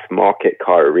mass market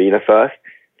car arena first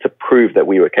to prove that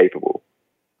we were capable.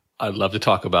 I'd love to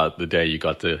talk about the day you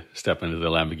got to step into the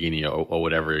Lamborghini or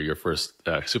whatever your first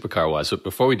supercar was. So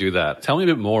before we do that, tell me a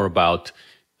bit more about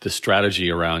the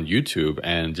strategy around YouTube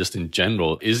and just in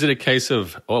general. Is it a case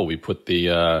of, we put the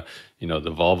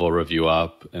the Volvo review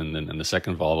up and then the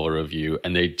second Volvo review,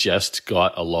 and they just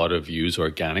got a lot of views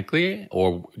organically?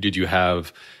 Or did you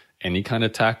have any kind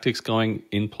of tactics going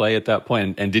in play at that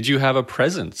point? And did you have a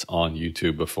presence on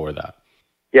YouTube before that?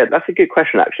 Yeah, that's a good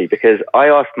question, actually, because I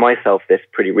asked myself this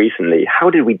pretty recently. How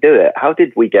did we do it? How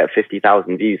did we get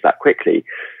 50,000 views that quickly?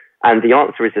 And the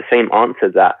answer is the same answer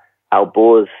that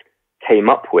Alborz came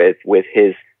up with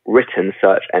his written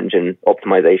search engine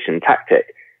optimization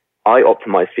tactic. I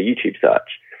optimized for YouTube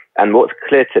search. And what's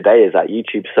clear today is that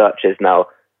YouTube search is now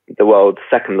the world's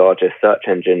second largest search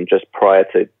engine just prior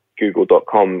to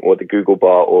Google.com or the Google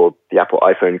bar or the Apple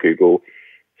iPhone Google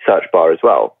search bar as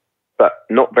well. But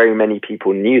not very many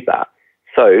people knew that.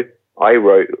 So I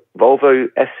wrote Volvo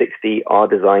S60 R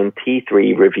Design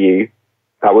T3 review.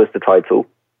 That was the title.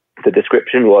 The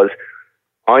description was,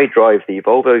 I drive the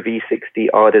Volvo V60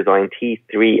 R Design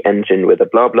T3 engine with a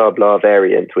blah, blah, blah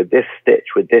variant with this stitch,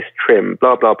 with this trim,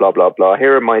 blah, blah, blah, blah, blah.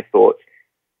 Here are my thoughts.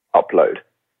 Upload.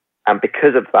 And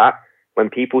because of that, when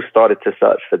people started to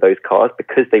search for those cars,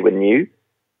 because they were new,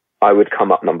 I would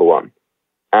come up number one.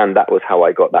 And that was how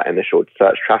I got that initial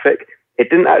search traffic. It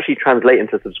didn't actually translate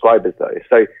into subscribers though.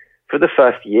 So for the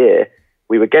first year,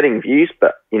 we were getting views,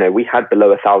 but we had below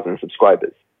 1,000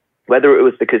 subscribers. Whether it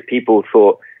was because people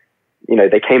thought,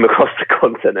 they came across the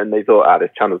content and they thought,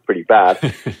 this channel's pretty bad,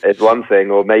 is one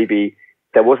thing, or maybe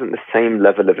there wasn't the same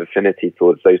level of affinity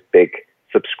towards those big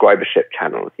subscribership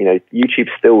channels. YouTube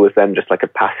still was then just like a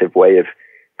passive way of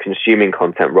consuming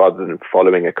content rather than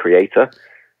following a creator.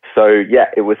 So yeah,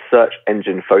 it was search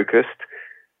engine focused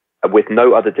with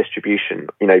no other distribution.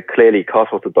 Clearly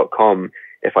carswattle.com,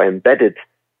 if I embedded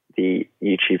the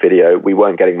YouTube video, we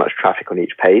weren't getting much traffic on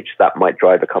each page. That might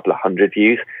drive a couple of hundred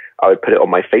views. I would put it on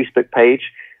my Facebook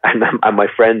page and my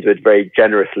friends would very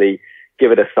generously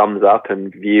give it a thumbs up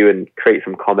and view and create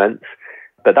some comments.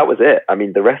 But that was it. I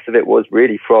mean, the rest of it was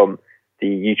really from the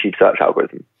YouTube search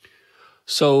algorithm.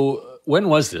 So when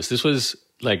was this? This was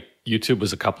like YouTube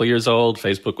was a couple of years old.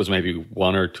 Facebook was maybe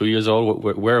 1 or 2 years old.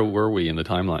 Where were we in the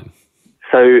timeline?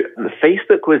 So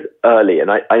Facebook was early. And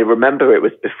I remember it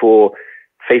was before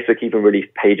Facebook even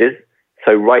released pages.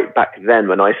 So right back then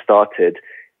when I started,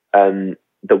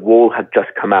 the wall had just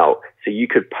come out. So you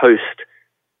could post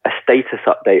a status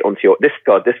update onto your,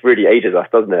 this really ages us,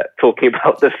 doesn't it? Talking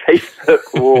about the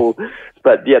Facebook wall.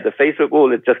 But yeah, the Facebook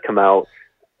wall had just come out.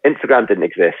 Instagram didn't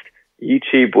exist.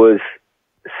 YouTube was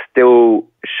still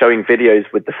showing videos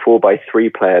with the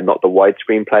 4:3 player, not the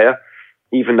widescreen player,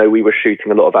 even though we were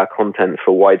shooting a lot of our content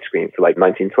for widescreen, for like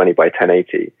 1920 by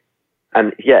 1080.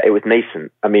 And yeah, it was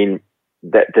nascent. I mean,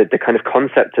 the kind of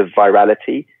concept of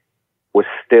virality was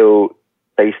still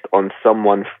based on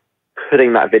someone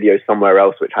putting that video somewhere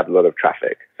else which had a lot of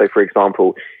traffic. So for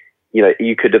example,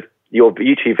 you could have, your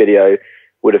YouTube video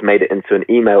would have made it into an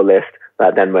email list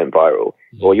that then went viral.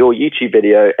 Or your YouTube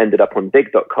video ended up on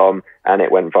dig.com and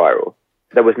it went viral.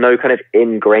 There was no kind of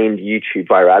ingrained YouTube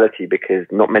virality because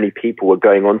not many people were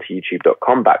going onto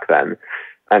youtube.com back then.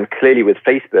 And clearly with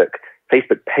Facebook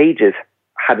pages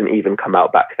hadn't even come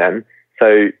out back then.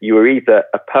 So you were either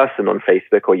a person on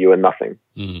Facebook or you were nothing.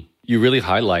 You really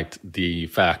highlight the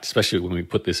fact, especially when we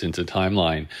put this into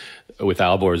timeline, with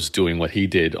Alborz doing what he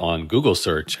did on Google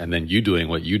search and then you doing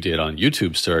what you did on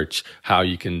YouTube search, how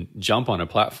you can jump on a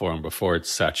platform before it's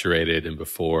saturated and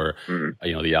before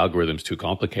the algorithm's too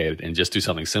complicated and just do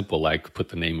something simple like put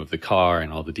the name of the car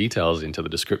and all the details into the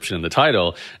description and the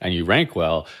title and you rank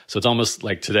well. So it's almost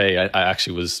like today, I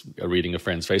actually was reading a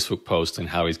friend's Facebook post and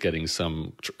how he's getting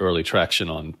some early traction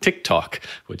on TikTok,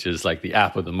 which is like the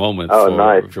app of the moment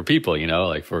for people,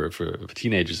 like for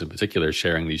teenagers in particular,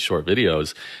 sharing these short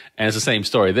videos. And it's the same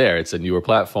story there. It's a newer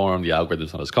platform. The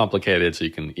algorithm's not as complicated, so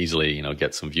you can easily,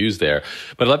 get some views there.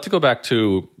 But I'd love to go back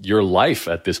to your life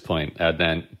at this point,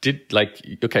 Adnan.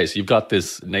 So you've got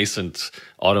this nascent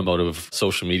automotive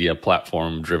social media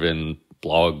platform-driven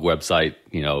blog, website,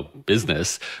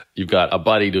 business. You've got a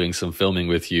buddy doing some filming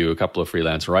with you, a couple of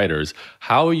freelance writers.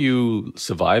 How are you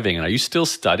surviving? And are you still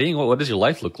studying? What does your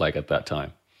life look like at that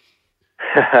time?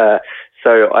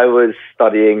 So I was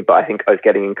studying, but I think I was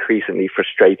getting increasingly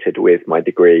frustrated with my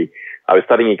degree. I was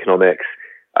studying economics.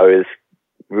 I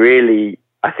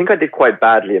think I did quite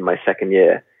badly in my second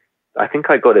year. I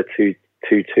think I got a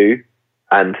 2.22.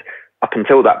 And up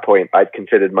until that point, I'd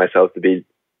considered myself to be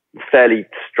fairly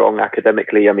strong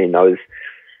academically. I mean, I was,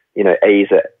 A's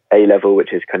at A level,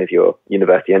 which is kind of your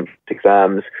university entrance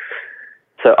exams.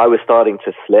 So I was starting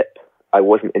to slip. I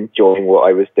wasn't enjoying what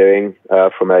I was doing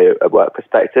from a work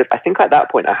perspective. I think at that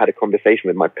point I had a conversation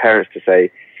with my parents to say,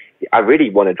 I really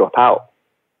want to drop out.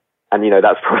 And,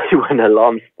 that's probably when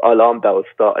alarm bells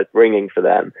started ringing for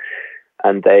them.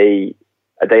 And I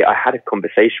had a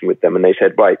conversation with them and they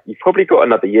said, right, you've probably got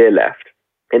another year left.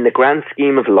 In the grand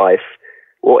scheme of life,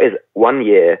 what is 1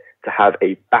 year to have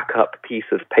a backup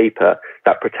piece of paper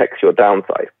that protects your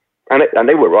downside? And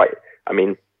they were right. I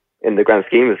mean, in the grand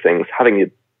scheme of things, having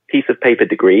a piece of paper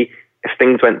degree, if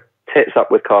things went tits up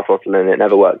with Carswattle and it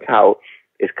never worked out,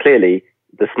 is clearly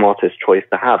the smartest choice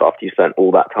to have after you spent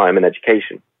all that time in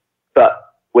education. But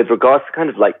with regards to kind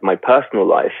of like my personal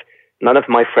life, none of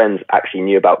my friends actually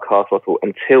knew about Carswattle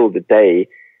until the day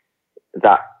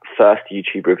that first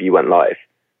YouTube review went live.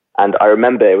 And I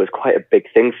remember it was quite a big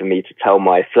thing for me to tell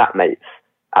my flatmates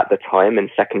at the time in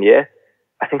second year.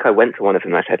 I think I went to one of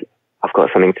them and I said, I've got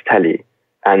something to tell you.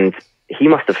 And he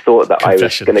must have thought that I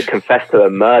was going to confess to a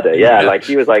murder. Yeah, like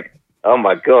he was like, oh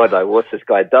my God, like, what's this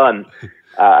guy done?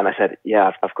 And I said,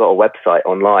 yeah, I've got a website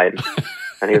online.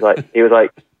 And he was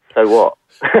like, so what?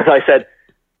 And I said,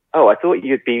 oh, I thought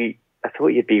you'd be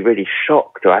really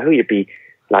shocked, or I thought you'd be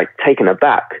like taken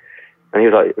aback. And he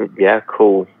was like, yeah,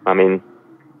 cool. I mean,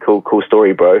 cool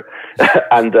story, bro.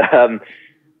 And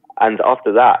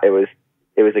after that, it was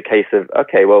a case of,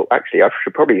 okay, well, actually, I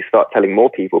should probably start telling more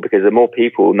people, because the more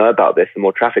people know about this, the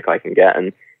more traffic I can get,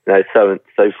 and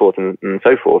so forth and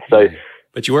so forth. So,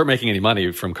 but you weren't making any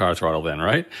money from Car Throttle then,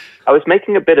 right? I was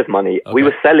making a bit of money. Okay. We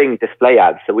were selling display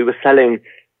ads, so we were selling,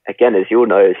 again, as you'll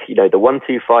know, the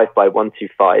 125 by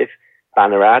 125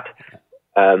 banner ad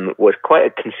was quite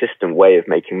a consistent way of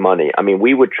making money. I mean,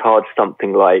 we would charge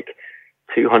something like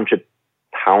 £200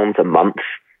 a month,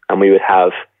 and we would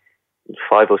have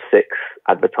 5 or 6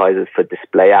 advertisers for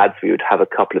display ads. We would have a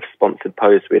couple of sponsored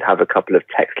posts. We'd have a couple of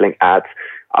text link ads.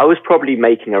 I was probably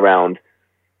making around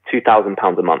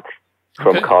 £2,000 a month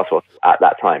from Car Throttle at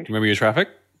that time. Do you remember your traffic?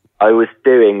 I was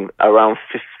doing around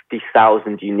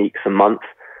 50,000 uniques a month.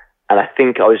 And I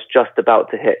think I was just about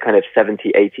to hit kind of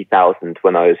 70, 80,000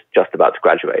 when I was just about to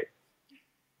graduate.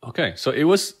 Okay. So it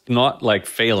was not like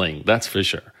failing, that's for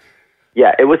sure.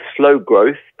 Yeah, it was slow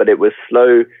growth, but it was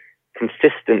slow,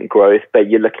 consistent growth. But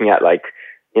you're looking at like,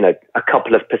 a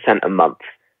couple of % a month.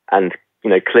 And,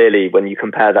 clearly when you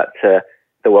compare that to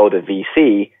the world of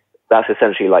VC, that's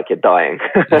essentially like you're dying.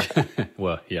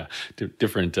 Well, yeah,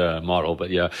 different model, but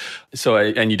yeah. So,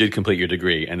 and you did complete your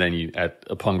degree, and then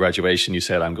upon graduation, you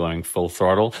said, "I'm going full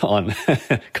throttle on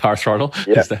Car Throttle."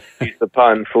 Yeah, use the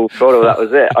pun, full throttle. That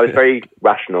was it. I was very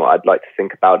rational. I'd like to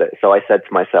think about it. So I said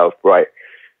to myself, right,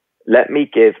 let me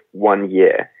give 1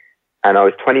 year. And I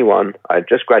was 21. I had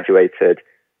just graduated,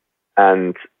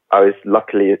 and I was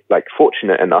luckily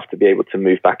fortunate enough to be able to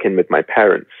move back in with my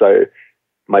parents. So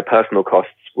my personal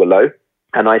costs were low.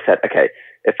 And I said, okay,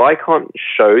 if I can't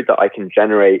show that I can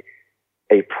generate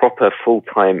a proper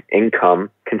full-time income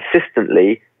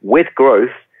consistently with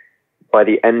growth by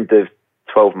the end of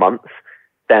 12 months,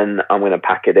 then I'm going to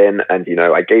pack it in. And,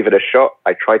 I gave it a shot.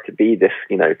 I tried to be this,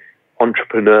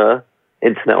 entrepreneur,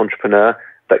 internet entrepreneur,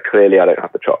 but clearly I don't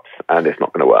have the chops and it's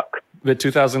not going to work. But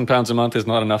 £2,000 a month is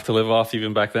not enough to live off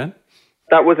even back then?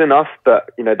 That was enough, but,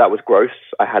 that was gross.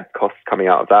 I had costs coming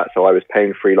out of that. So I was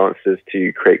paying freelancers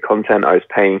to create content. I was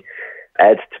paying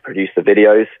Ed to produce the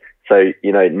videos. So,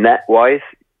 net-wise,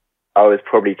 I was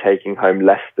probably taking home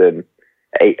less than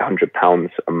 £800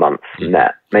 a month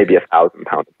net, maybe £1,000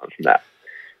 a month net.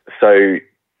 So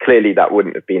clearly that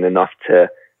wouldn't have been enough to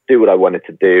do what I wanted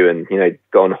to do and,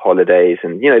 go on holidays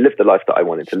and, live the life that I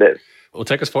wanted to live. Well,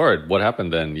 take us forward. What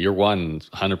happened then? Year one,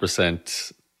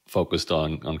 100% focused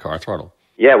on Car Throttle.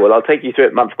 Yeah, well, I'll take you through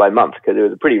it month by month because it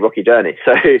was a pretty rocky journey.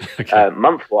 So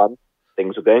month one,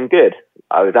 things were going good.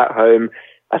 I was at home.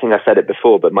 I think I said it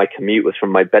before, but my commute was from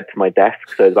my bed to my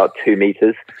desk. So it's about 2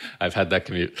 meters. I've had that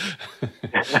commute.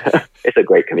 It's a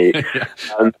great commute.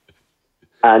 Yeah.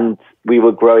 And we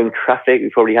were growing traffic.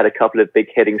 We probably had a couple of big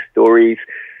hitting stories.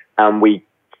 And we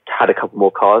had a couple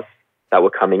more cars that were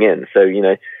coming in. So,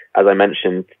 as I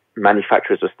mentioned,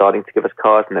 manufacturers were starting to give us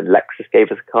cars, and then Lexus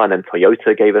gave us a car, and then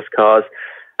Toyota gave us cars.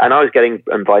 And I was getting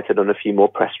invited on a few more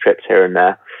press trips here and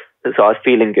there. And so I was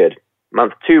feeling good.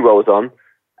 Month 2 rolls on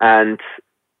and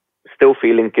still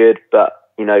feeling good, but,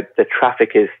 the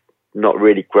traffic is not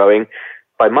really growing.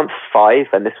 By month 5,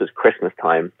 and this was Christmas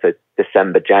time, so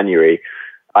December, January,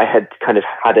 I had kind of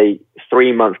had a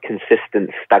 3-month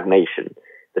consistent stagnation.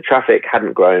 The traffic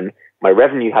hadn't grown. My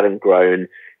revenue hadn't grown.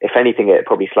 If anything, it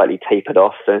probably slightly tapered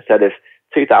off. So instead of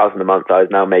 $2,000 a month, I was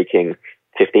now making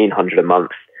 $1,500 a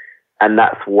month. And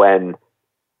that's when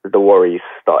the worries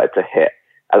started to hit.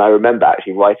 And I remember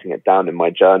actually writing it down in my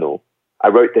journal. I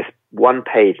wrote this one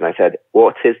page and I said,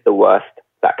 what is the worst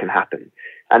that can happen?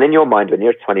 And in your mind, when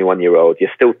you're a 21-year-old, you're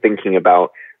still thinking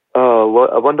about, oh,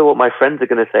 I wonder what my friends are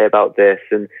going to say about this.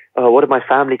 And, oh, what are my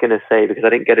family going to say because I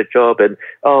didn't get a job? And,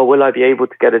 oh, will I be able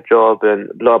to get a job? And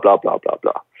blah, blah, blah, blah,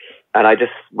 blah. And I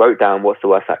just wrote down what's the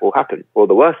worst that will happen. Well,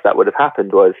 the worst that would have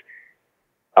happened was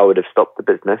I would have stopped the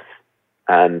business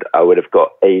and I would have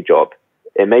got a job.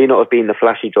 It may not have been the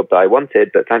flashy job that I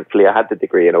wanted, but thankfully I had the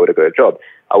degree and I would have got a job.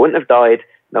 I wouldn't have died.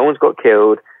 No one's got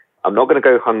killed. I'm not going to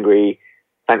go hungry,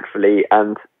 thankfully.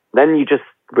 And then you just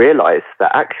realize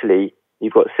that actually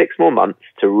you've got 6 more months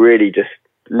to really just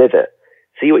live it.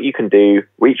 See what you can do,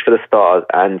 reach for the stars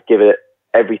and give it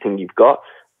everything you've got.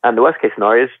 And the worst case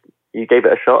scenario is you gave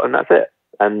it a shot and that's it.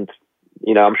 And,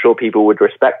 you know, I'm sure people would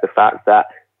respect the fact that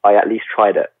I at least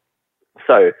tried it.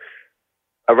 So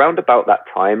around about that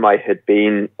time, I had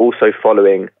been also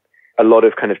following a lot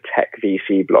of kind of tech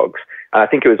VC blogs. And I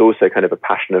think it was also kind of a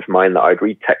passion of mine that I'd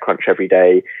read TechCrunch every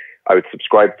day. I would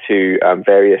subscribe to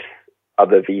various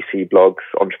other VC blogs,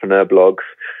 entrepreneur blogs.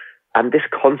 And this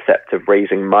concept of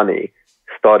raising money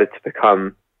started to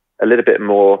become a little bit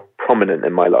more prominent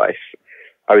in my life.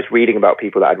 I was reading about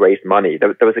people that had raised money.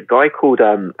 There was a guy called,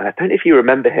 I don't know if you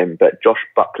remember him, but Josh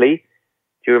Buckley.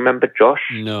 Do you remember Josh?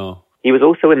 No. He was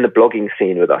also in the blogging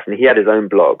scene with us, and he had his own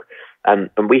blog. And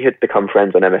we had become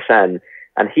friends on MSN.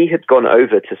 And he had gone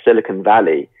over to Silicon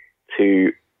Valley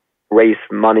to raise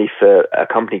money for a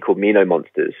company called Mino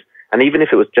Monsters. And even if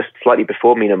it was just slightly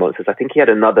before Mino Monsters, I think he had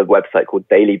another website called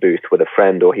Daily Boost with a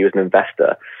friend, or he was an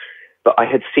investor. But I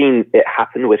had seen it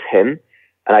happen with him,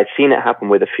 and I'd seen it happen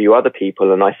with a few other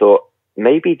people. And I thought,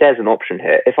 maybe there's an option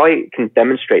here. If I can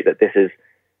demonstrate that this is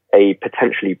a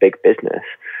potentially big business,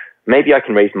 maybe I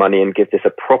can raise money and give this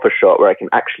a proper shot where I can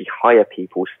actually hire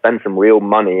people, spend some real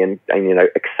money and you know,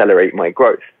 accelerate my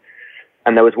growth.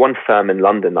 And there was one firm in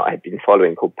London that I had been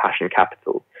following called Passion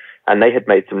Capital. And they had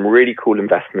made some really cool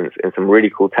investments in some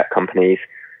really cool tech companies.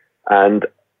 And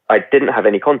I didn't have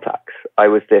any contacts. I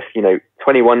was this, you know,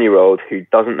 21-year-old who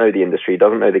doesn't know the industry,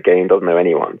 doesn't know the game, doesn't know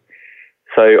anyone.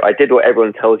 So I did what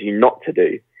everyone tells you not to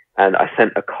do. And I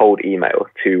sent a cold email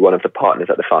to one of the partners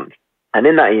at the fund. And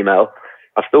in that email,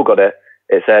 I've still got it.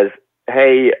 It says,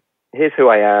 hey, here's who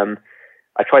I am.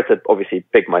 I tried to obviously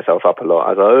big myself up a lot.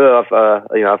 I was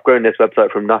like, I've grown this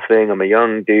website from nothing. I'm a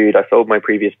young dude. I sold my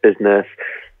previous business.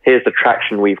 Here's the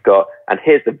traction we've got. And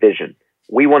here's the vision.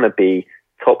 We want to be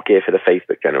Top Gear for the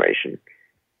Facebook generation.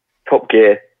 Top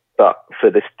Gear, but for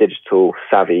this digital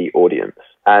savvy audience.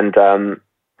 And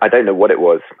I don't know what it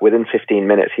was. Within 15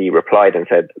 minutes, he replied and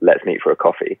said, let's meet for a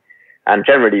coffee. And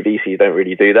generally, VCs don't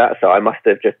really do that. So I must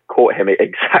have just caught him at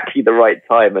exactly the right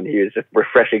time. And he was just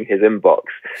refreshing his inbox.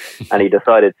 And he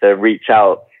decided to reach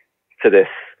out to this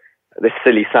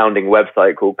silly sounding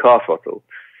website called Car Throttle.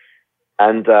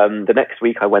 And the next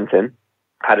week I went in,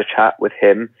 had a chat with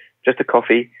him, just a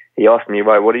coffee. He asked me,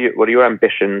 right, what are your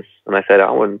ambitions? And I said,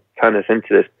 I want to turn this into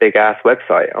this big ass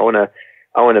website. I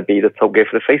want to be the Top Gear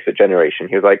for the Facebook generation.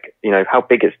 He was like, you know, how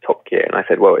big is Top Gear? And I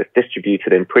said, well, it's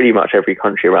distributed in pretty much every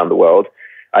country around the world.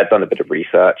 I'd done a bit of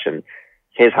research, and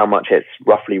here's how much it's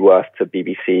roughly worth to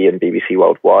BBC and BBC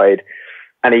Worldwide.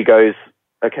 And he goes,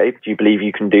 okay, do you believe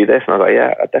you can do this? And I was like,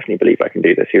 yeah, I definitely believe I can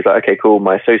do this. He was like, okay, cool.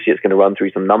 My associate's going to run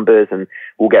through some numbers and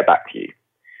we'll get back to you.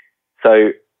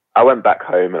 So I went back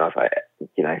home and I was like,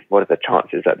 you know, what are the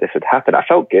chances that this would happen? I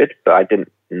felt good, but I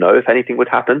didn't know if anything would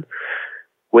happen.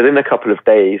 Within a couple of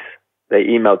days, they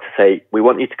emailed to say, we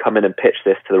want you to come in and pitch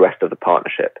this to the rest of the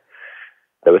partnership.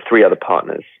 There were 3 other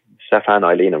partners, Stefan,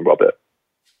 Eileen, and Robert.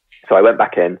 So I went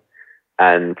back in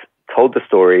and told the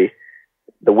story.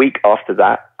 The week after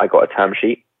that, I got a term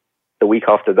sheet. The week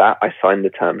after that, I signed the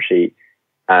term sheet,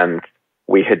 and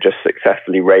we had just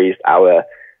successfully raised our,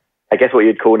 I guess what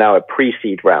you'd call now a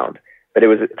pre-seed round. But it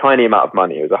was a tiny amount of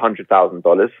money. It was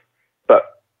 $100,000. But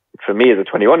for me as a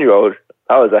 21-year-old,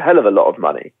 that was a hell of a lot of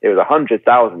money. It was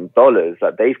 $100,000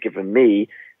 that they've given me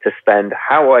to spend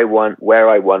how I want, where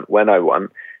I want, when I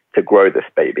want to grow this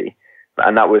baby.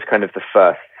 And that was kind of the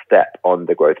first step on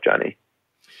the growth journey.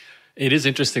 It is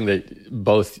interesting that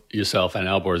both yourself and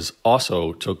Alborz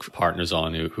also took partners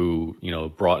on who you know,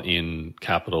 brought in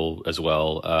capital as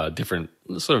well, different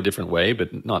way,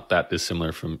 but not that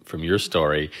dissimilar from your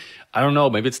story. I don't know,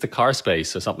 maybe it's the car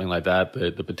space or something like that,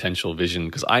 the potential vision.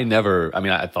 Because I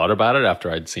thought about it after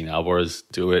I'd seen Alborz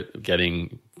do it,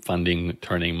 getting funding,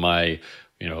 turning my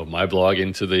blog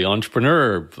into the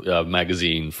entrepreneur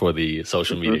magazine for the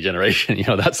social media generation, you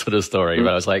know, that sort of story.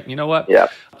 But I was like, you know what? Yeah.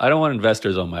 I don't want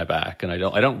investors on my back, and I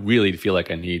don't really feel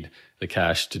like I need the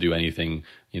cash to do anything,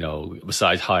 you know,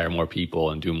 besides hire more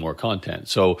people and do more content.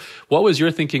 So what was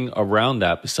your thinking around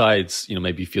that, besides, you know,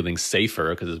 maybe feeling safer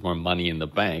because there's more money in the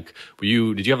bank?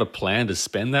 Did you have a plan to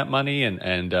spend that money?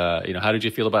 And you know, how did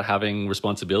you feel about having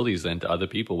responsibilities then to other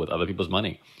people with other people's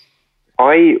money?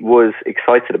 I was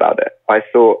excited about it. I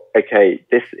thought, okay,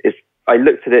 I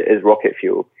looked at it as rocket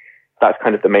fuel. That's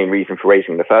kind of the main reason for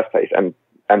raising in the first place.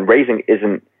 And raising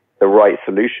isn't the right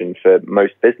solution for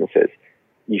most businesses.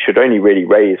 You should only really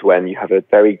raise when you have a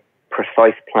very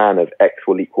precise plan of X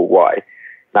will equal Y.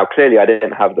 Now, clearly, I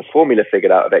didn't have the formula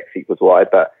figured out of X equals Y,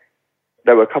 but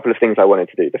there were a couple of things I wanted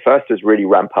to do. The first was really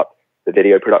ramp up the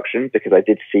video production, because I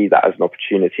did see that as an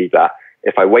opportunity that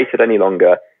if I waited any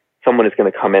longer, someone is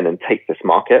going to come in and take this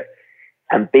market.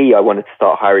 And B, I wanted to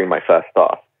start hiring my first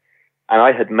staff. And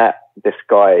I had met this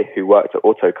guy who worked at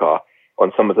Autocar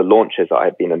on some of the launches that I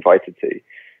had been invited to. A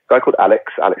guy called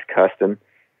Alex Kirsten.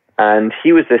 And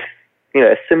he was this,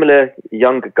 a similar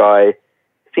younger guy,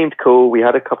 seemed cool. We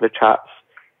had a couple of chats.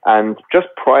 And just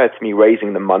prior to me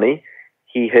raising the money,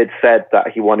 he had said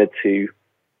that he wanted to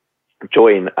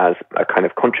join as a kind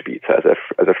of contributor,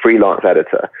 as a freelance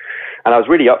editor. And I was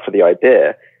really up for the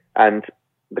idea. And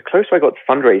the closer I got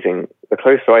to fundraising, the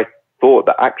closer I thought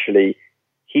that actually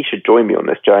he should join me on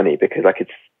this journey, because I could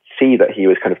see that he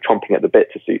was kind of chomping at the bit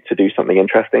to do something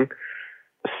interesting.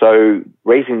 So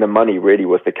raising the money really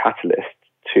was the catalyst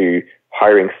to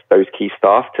hiring those key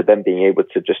staff, to then being able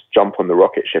to just jump on the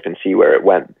rocket ship and see where it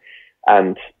went.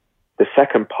 And the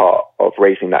second part of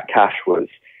raising that cash was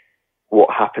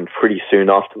what happened pretty soon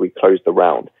after we closed the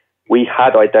round. We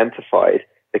had identified,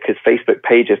 because Facebook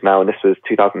pages now, and this was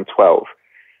 2012,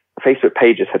 Facebook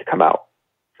pages had come out,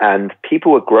 and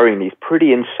people were growing these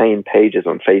pretty insane pages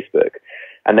on Facebook,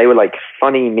 and they were like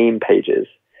funny meme pages.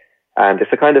 And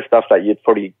it's the kind of stuff that you'd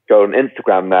probably go on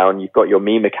Instagram now, and you've got your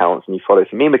meme accounts, and you follow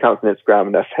some meme accounts on Instagram,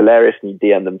 and they're hilarious, and you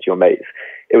DM them to your mates.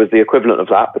 It was the equivalent of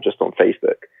that, but just on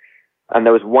Facebook. And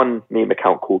there was one meme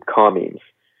account called Car Memes,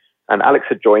 and Alex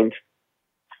had joined,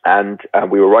 and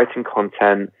we were writing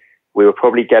content. We were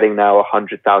probably getting now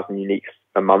 100,000 uniques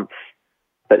a month,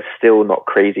 but still not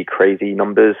crazy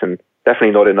numbers, and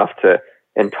definitely not enough to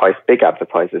entice big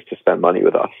advertisers to spend money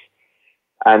with us.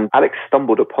 And Alex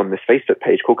stumbled upon this Facebook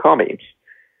page called Car Memes.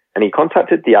 And he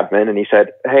contacted the admin and he said,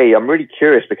 hey, I'm really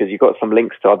curious because you've got some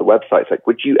links to other websites. Like,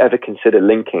 would you ever consider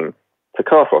linking to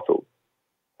Car Throttle?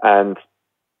 And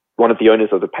one of the owners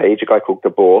of the page, a guy called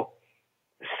Gabor,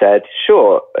 said,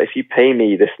 sure, if you pay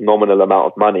me this nominal amount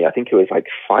of money, I think it was like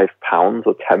 £5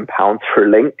 or £10 for a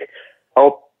link,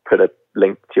 I'll put a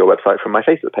link to your website from my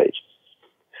Facebook page.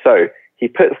 So he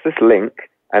puts this link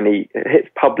and he hits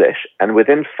publish, and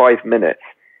within 5 minutes,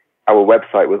 our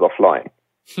website was offline.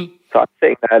 So I'm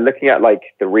sitting there looking at like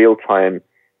the real-time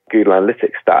Google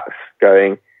Analytics stats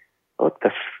going, what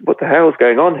the hell is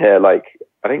going on here? Like,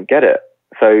 I didn't get it.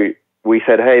 So we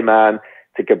said, hey man,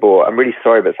 to Gabor, I'm really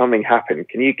sorry, but something happened.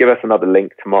 Can you give us another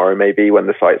link tomorrow, maybe when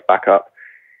the site's back up?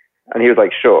 And he was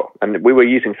like, sure. And we were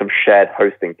using some shared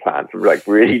hosting plan, some like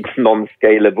really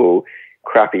non-scalable,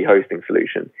 crappy hosting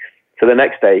solution. So the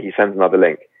next day he sends another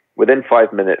link. Within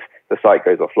 5 minutes, the site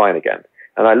goes offline again.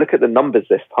 And I look at the numbers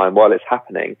this time while it's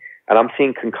happening, and I'm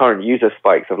seeing concurrent user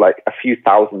spikes of like a few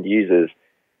thousand users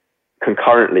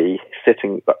concurrently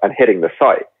sitting and hitting the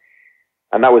site.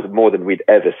 And that was more than we'd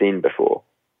ever seen before.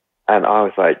 And I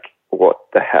was like, what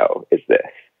the hell is this?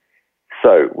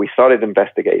 So we started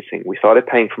investigating. We started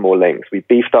paying for more links. We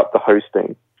beefed up the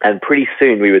hosting. And pretty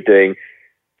soon we were doing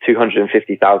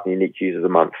 250,000 unique users a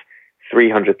month,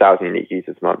 300,000 unique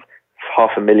users a month,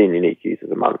 500,000 unique users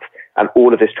a month. And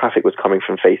all of this traffic was coming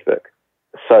from Facebook.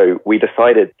 So we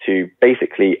decided to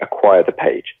basically acquire the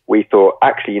page. We thought,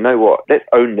 actually, you know what? Let's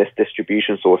own this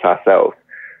distribution source ourselves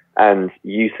and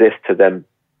use this to then,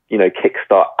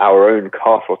 kickstart our own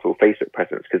Car Throttle Facebook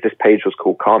presence, because this page was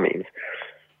called Car Memes.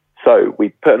 So we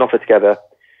put an offer together.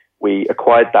 We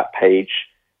acquired that page.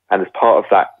 And as part of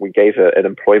that, we gave an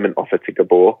employment offer to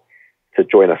Gabor to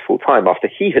join us full time after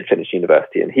he had finished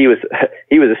university. And he was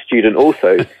a student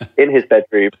also in his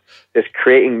bedroom, just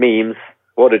creating memes.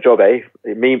 What a job, eh?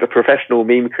 A professional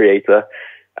meme creator.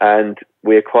 And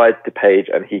we acquired the page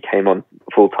and he came on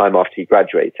full time after he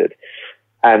graduated.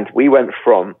 And we went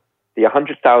from the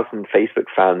 100,000 Facebook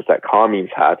fans that Car Memes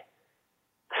had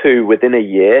to, within a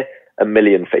year, 1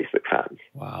 million Facebook fans.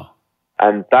 Wow.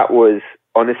 And that was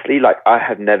honestly, like, I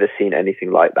have never seen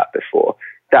anything like that before.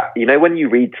 That, when you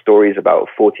read stories about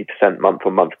 40%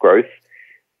 month-on-month growth,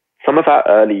 some of our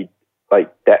early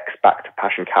decks back to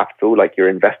Passion Capital, like your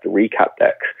investor recap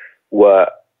decks, were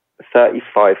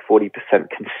 35, 40%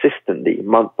 consistently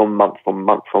month on month on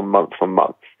month on month on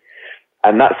month.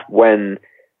 And that's when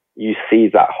you see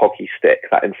that hockey stick,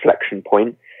 that inflection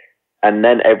point. And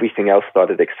then everything else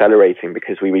started accelerating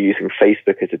because we were using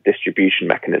Facebook as a distribution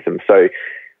mechanism. So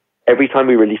every time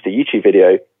we released a YouTube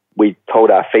video, we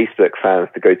told our Facebook fans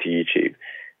to go to YouTube.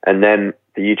 And then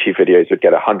the YouTube videos would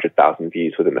get 100,000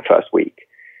 views within the first week.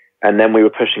 And then we were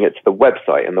pushing it to the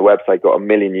website, and the website got 1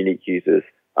 million unique users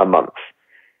a month.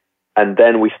 And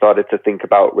then we started to think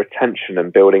about retention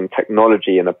and building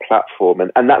technology and a platform.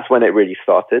 And that's when it really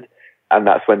started. And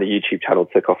that's when the YouTube channel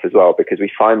took off as well, because we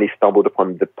finally stumbled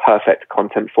upon the perfect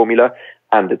content formula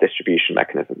and the distribution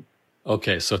mechanism.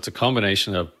 Okay, so it's a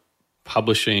combination of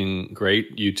publishing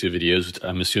great YouTube videos, which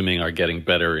I'm assuming are getting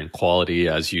better in quality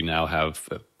as you now have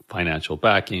financial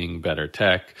backing, better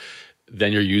tech,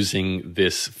 then you're using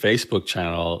this Facebook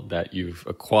channel that you've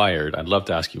acquired. I'd love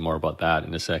to ask you more about that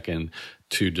in a second,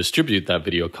 to distribute that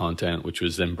video content, which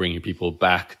was then bringing people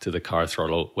back to the Car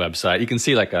Throttle website. You can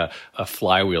see like a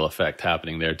flywheel effect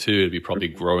happening there too. It'd be probably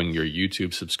growing your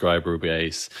YouTube subscriber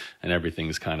base, and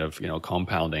everything's kind of,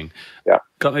 compounding. Yeah.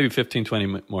 Got maybe 15,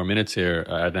 20 more minutes here.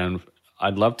 Then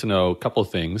I'd love to know a couple of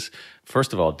things.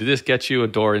 First of all, did this get you a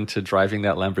door into driving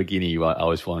that Lamborghini you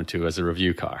always wanted to as a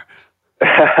review car?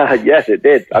 Yes, it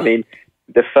did. I mean,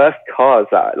 the first cars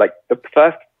the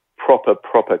first proper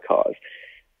cars,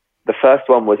 the first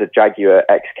one was a Jaguar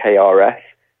XKRS.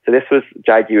 So this was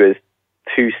Jaguar's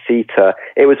two-seater.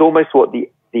 It was almost what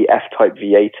the F-Type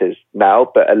V8 is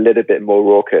now, but a little bit more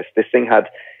raucous. This thing had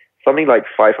something like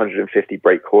 550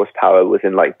 brake horsepower, was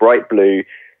in like bright blue,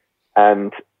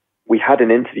 and we had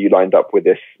an interview lined up with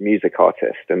this music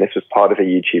artist, and this was part of a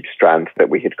YouTube strand that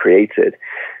we had created.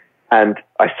 And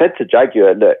I said to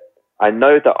Jaguar, look, I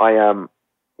know that I am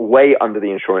way under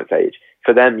the insurance age.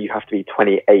 For them, you have to be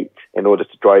 28 in order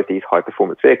to drive these high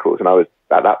performance vehicles. And I was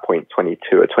at that point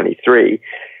 22 or 23.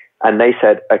 And they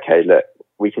said, okay, look,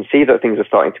 we can see that things are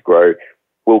starting to grow.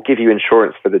 We'll give you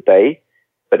insurance for the day.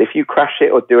 But if you crash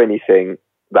it or do anything,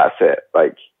 that's it.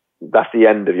 Like, that's the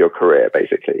end of your career,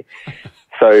 basically.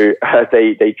 So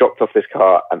they dropped off this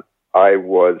car, and I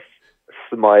was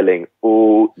smiling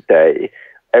all day.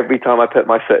 Every time I put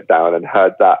my foot down and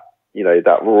heard that,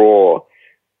 that roar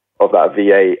of that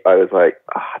V8, I was like,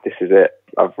 this is it.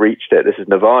 I've reached it. This is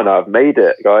Nirvana. I've made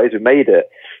it, guys. We've made it.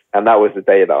 And that was the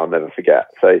day that I'll never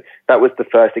forget. So that was the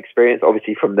first experience.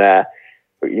 Obviously from there,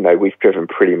 we've driven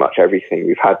pretty much everything.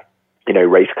 We've had,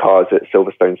 race cars at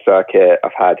Silverstone Circuit.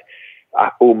 I've had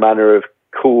all manner of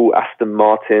cool Aston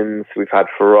Martins. We've had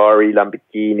Ferrari,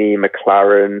 Lamborghini,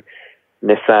 McLaren,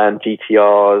 Nissan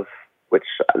GTRs, which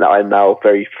I'm now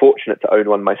very fortunate to own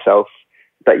one myself.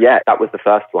 But yeah, that was the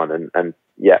first one. And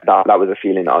yeah, that was a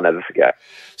feeling that I'll never forget.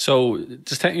 So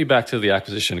just take me back to the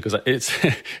acquisition, because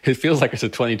it feels like it's a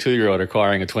 22-year-old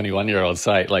acquiring a 21-year-old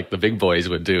site, like the big boys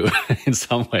would do in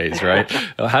some ways, right?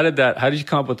 How did you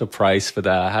come up with the price for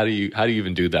that? How do you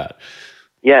even do that?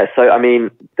 Yeah, so I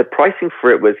mean, the pricing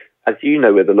for it was, as you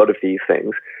know, with a lot of these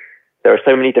things, there are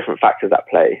so many different factors at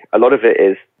play. A lot of it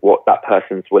is what that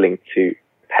person's willing to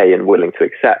pay and willing to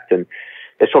accept. And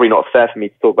it's probably not fair for me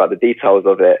to talk about the details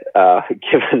of it,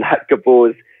 given that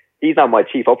Gabor's, he's now my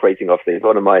chief operating officer. He's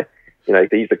one of my,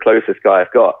 he's the closest guy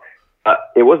I've got.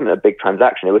 It wasn't a big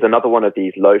transaction. It was another one of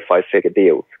these low 5-figure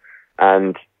deals.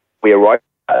 And we arrived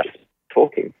at just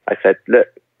talking. I said, look,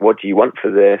 what do you want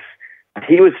for this? And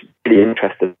he was really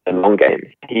interested in the long game.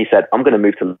 He said, I'm going to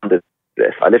move to London for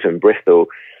this. I live in Bristol.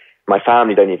 My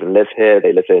family don't even live here.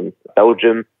 They live in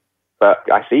Belgium. But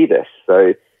I see this.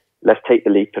 So let's take the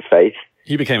leap of faith.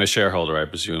 He became a shareholder, I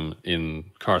presume, in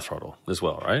Car Throttle as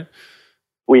well, right?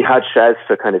 We had shares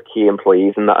for kind of key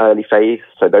employees in the early phase.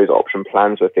 So those option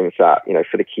plans were things that,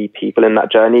 for the key people in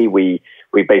that journey, we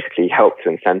basically helped to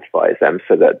incentivize them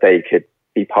so that they could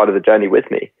be part of the journey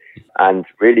with me. And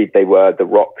really, they were the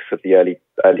rocks of the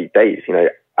early days.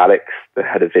 Alex, the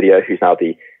head of video, who's now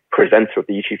the presenter of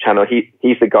the YouTube channel,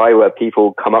 he's the guy where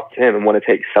people come up to him and want to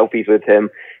take selfies with him.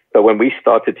 But when we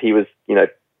started, he was,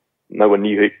 no one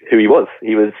knew who he was.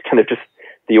 He was kind of just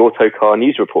the Autocar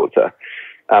news reporter.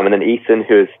 And then Ethan,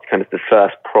 who is kind of the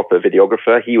first proper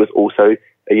videographer, he was also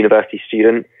a university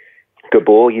student.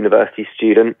 Gabor, university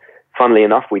student. Funnily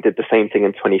enough, we did the same thing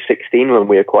in 2016 when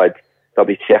we acquired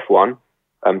WTF1.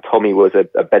 Tommy was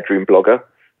a bedroom blogger.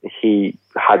 He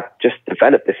had just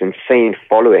developed this insane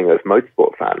following of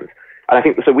motorsport fans. And I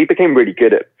think so we became really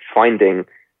good at finding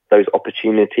those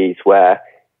opportunities where,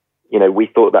 we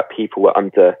thought that people were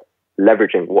under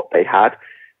leveraging what they had,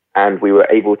 and we were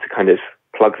able to kind of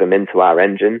plug them into our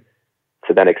engine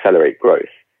to then accelerate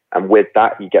growth. And with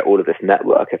that, you get all of this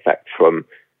network effect from,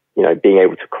 being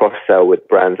able to cross-sell with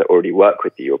brands that already work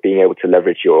with you, or being able to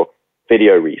leverage your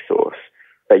video resource.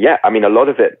 But yeah, I mean, a lot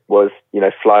of it was,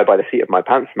 fly by the seat of my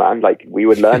pants, man. Like, we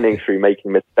were learning through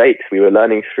making mistakes. We were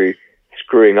learning through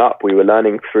screwing up. We were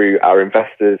learning through our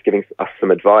investors giving us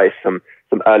some advice, some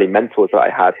early mentors that I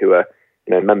had who were,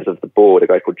 members of the board, a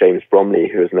guy called James Bromley,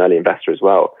 who was an early investor as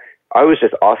well. I was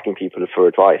just asking people for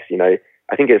advice.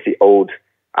 I think it's the old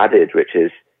adage, which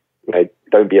is,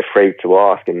 don't be afraid to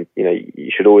ask. And,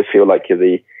 you should always feel like you're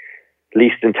the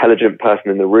least intelligent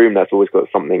person in the room that's always got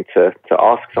something to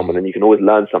ask someone, and you can always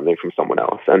learn something from someone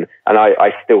else. And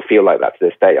I still feel like that to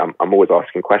this day. I'm always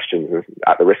asking questions, and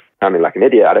at the risk of sounding like an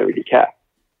idiot, I don't really care.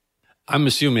 I'm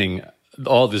assuming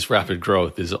all this rapid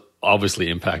growth is obviously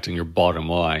impacting your bottom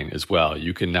line as well.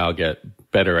 You can now get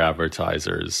better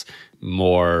advertisers,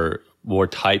 more more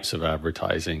types of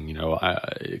advertising.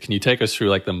 Can you take us through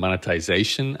like the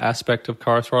monetization aspect of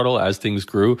Car Throttle as things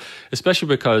grew, especially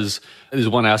because there's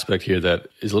one aspect here that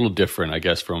is a little different, I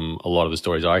guess, from a lot of the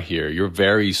stories I hear. You're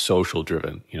very social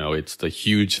driven. It's the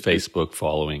huge Facebook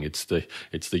following. It's the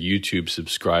YouTube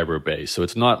subscriber base. So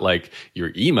it's not like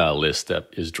your email list that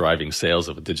is driving sales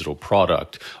of a digital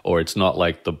product, or it's not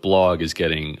like the blog is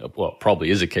getting, well, probably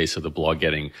is a case of the blog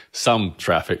getting some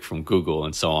traffic from Google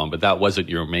and so on, but that wasn't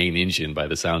your main engine by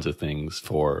the sounds of things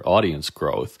for audience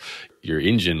growth. Your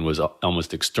engine was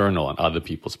almost external on other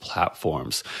people's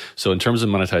platforms. So in terms of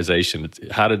monetization,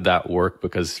 how did that work?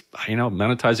 Because,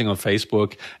 monetizing on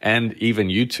Facebook and even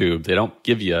YouTube, they don't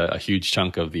give you a huge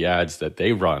chunk of the ads that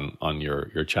they run on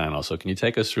your channel. So can you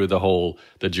take us through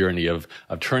the journey of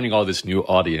turning all this new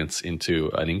audience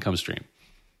into an income stream?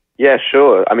 Yeah,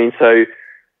 sure. So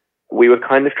we were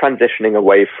kind of transitioning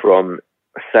away from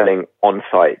selling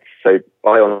on-site. So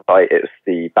by on-site, it's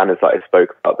the banners that I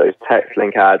spoke about, those text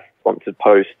link ads, sponsored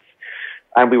posts.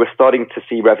 And we were starting to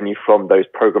see revenue from those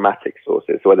programmatic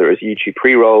sources, whether it was YouTube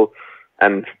pre-roll.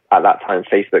 And at that time,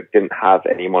 Facebook didn't have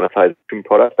any monetization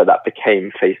product, but that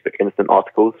became Facebook Instant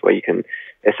Articles, where you can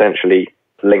essentially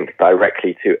link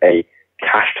directly to a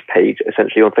cached page,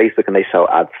 essentially on Facebook, and they sell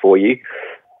ads for you.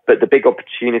 But the big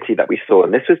opportunity that we saw,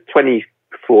 and this was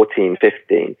 2014,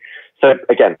 15. So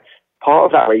again, part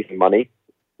of that raising money,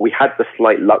 we had the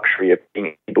slight luxury of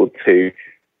being able to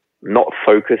not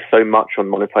focus so much on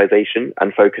monetization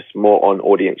and focus more on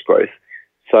audience growth.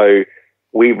 So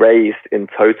we raised in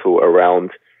total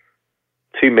around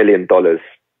 $2 million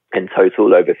in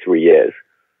total over 3 years.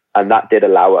 And that did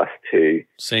allow us to...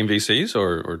 Same VCs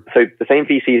or? So the same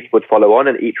VCs would follow on,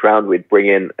 and each round we'd bring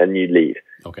in a new lead.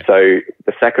 Okay. So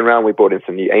the second round, we brought in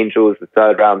some new angels. The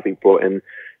third round, we brought in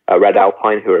Red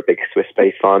Alpine, who are a big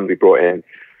Swiss-based fund. We brought in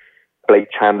Blake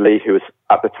Chandley, who was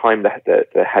at the time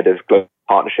the head of global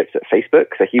partnerships at Facebook.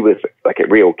 So he was like a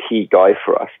real key guy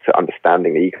for us to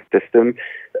understanding the ecosystem.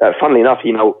 Funnily enough,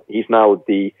 he's now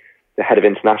the head of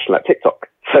international at TikTok.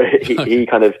 So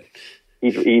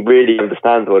he really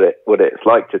understands what it's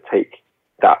like to take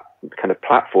that kind of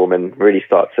platform and really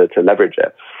start to leverage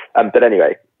it. But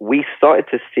anyway, we started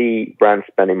to see brands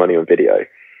spending money on video.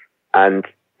 And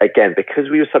again, because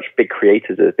we were such big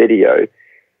creators of video,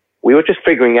 we were just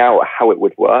figuring out how it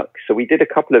would work. So we did a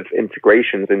couple of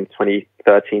integrations in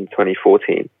 2013,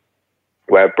 2014,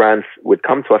 where brands would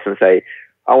come to us and say,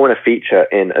 I want to feature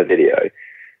in a video.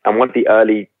 And one of the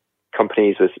early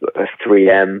companies was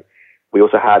 3M. We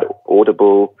also had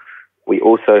Audible. We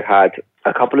also had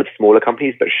a couple of smaller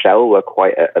companies, but Shell were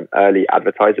quite an early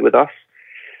advertiser with us.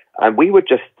 And we were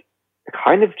just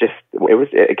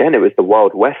it was the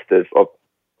Wild West of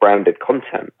branded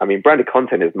content. I mean, branded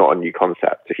content is not a new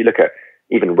concept. If you look at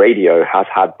even radio has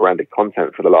had branded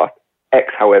content for the last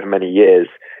X however many years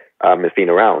has been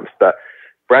around. But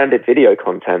branded video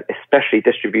content, especially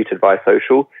distributed via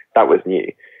social, that was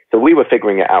new. So we were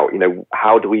figuring it out.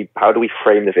 How do we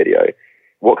frame the video?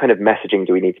 What kind of messaging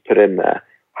do we need to put in there?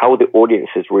 How will the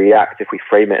audiences react if we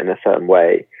frame it in a certain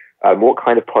way? What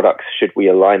kind of products should we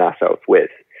align ourselves with?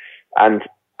 And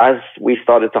as we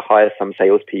started to hire some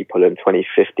salespeople in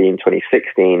 2015,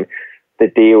 2016, the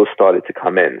deals started to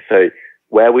come in. So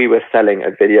where we were selling a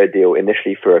video deal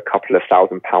initially for a couple of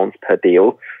 £1,000 per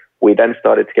deal, we then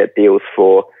started to get deals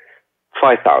for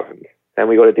 5,000. Then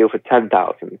we got a deal for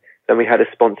 10,000. Then we had a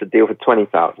sponsored deal for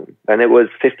 20,000. Then it was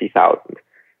 50,000.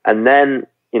 And then,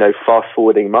 fast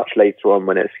forwarding much later on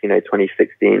when it's,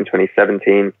 2016,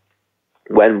 2017,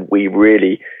 when we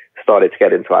really started to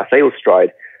get into our sales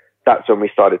stride, that's when we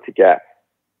started to get,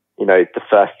 the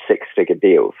first six-figure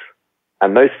deals.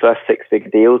 And those first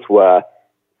six-figure deals were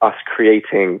us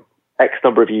creating X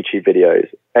number of YouTube videos,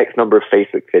 X number of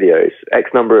Facebook videos,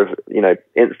 X number of,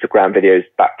 Instagram videos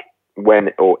back when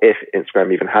or if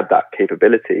Instagram even had that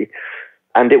capability.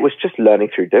 And it was just learning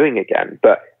through doing again.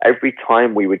 But every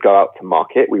time we would go out to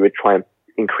market, we would try and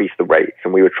increase the rates,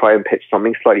 and we would try and pitch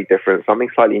something slightly different, something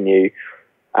slightly new.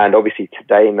 And obviously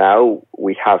today now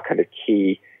we have kind of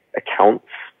key accounts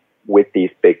with these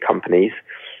big companies.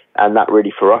 And that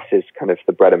really for us is kind of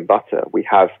the bread and butter. We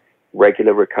have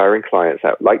regular recurring clients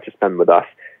that like to spend with us.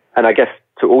 And I guess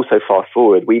to also fast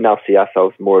forward, we now see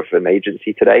ourselves more of an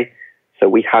agency today. So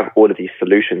we have all of these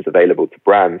solutions available to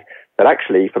brands that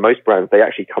actually, for most brands, they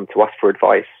actually come to us for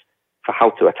advice for how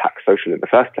to attack social in the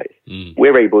first place.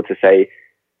 We're able to say,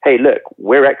 hey, look,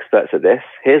 we're experts at this.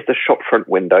 Here's the shopfront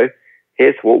window.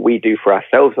 Here's what we do for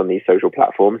ourselves on these social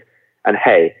platforms. And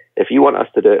hey, if you want us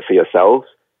to do it for yourselves,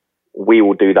 we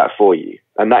will do that for you.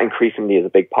 And that increasingly is a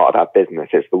big part of our business.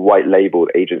 It's the white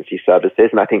labeled agency services.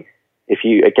 And I think if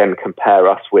you, again, compare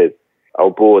us with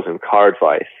Albors and Car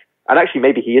Advice, and actually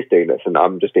maybe he is doing this and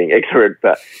I'm just being ignorant,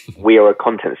 but we are a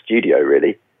content studio,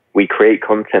 really. We create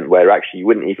content where actually you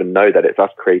wouldn't even know that it's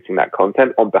us creating that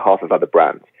content on behalf of other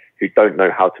brands who don't know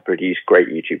how to produce great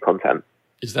YouTube content.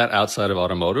 Is that outside of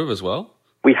automotive as well?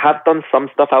 We have done some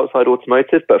stuff outside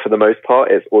automotive, but for the most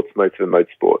part, it's automotive and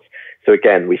motorsports. So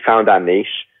again, we found our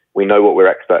niche. We know what we're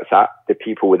experts at. The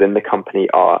people within the company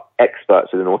are experts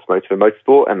within automotive and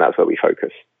motorsport, and that's where we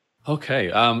focus.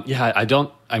 Okay.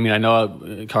 I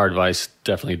know Car Advice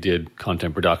definitely did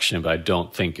content production, but I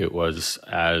don't think it was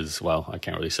as, well, I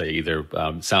can't really say either.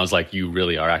 Sounds like you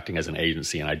really are acting as an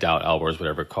agency, and I doubt Albors would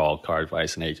ever call Car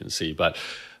Advice an agency. But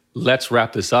let's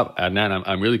wrap this up. Adnan,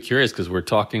 I'm really curious because we're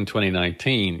talking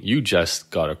 2019. You just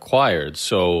got acquired.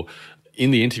 So in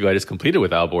the interview I just completed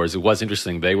with Albors, it was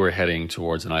interesting. They were heading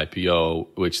towards an IPO,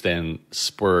 which then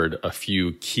spurred a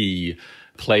few key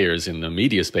players in the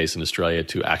media space in Australia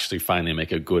to actually finally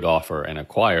make a good offer and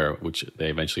acquire, which they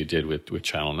eventually did with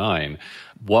Channel 9.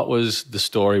 What was the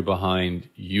story behind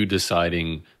you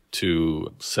deciding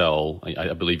to sell?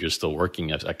 I believe you're still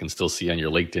working. I can still see on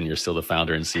your LinkedIn, you're still the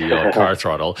founder and CEO of Car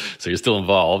Throttle. So you're still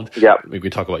involved. Yeah. We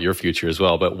can talk about your future as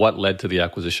well, but what led to the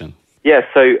acquisition? Yeah,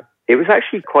 so it was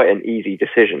actually quite an easy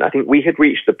decision. I think we had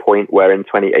reached the point where in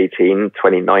 2018,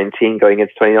 2019, going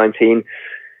into 2019,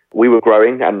 we were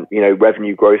growing and,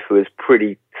 revenue growth was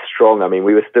pretty strong. I mean,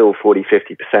 we were still 40,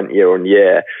 50% year on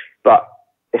year, but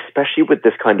especially with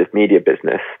this kind of media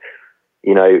business,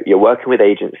 you're working with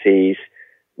agencies.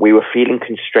 We were feeling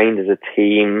constrained as a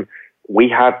team. We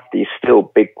have these still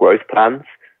big growth plans,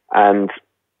 and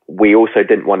we also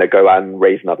didn't want to go out and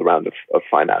raise another round of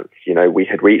finance. We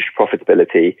had reached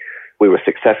profitability. We were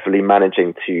successfully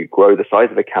managing to grow the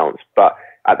size of accounts, but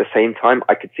at the same time,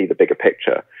 I could see the bigger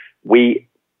picture. We,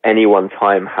 any one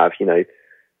time, have,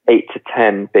 8 to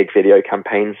 10 big video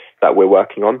campaigns that we're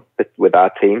working on with our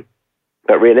team.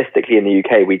 But realistically, in the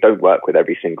UK, we don't work with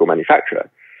every single manufacturer.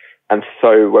 And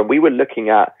so when we were looking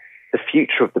at the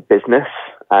future of the business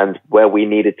and where we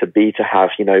needed to be to have,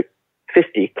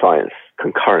 50 clients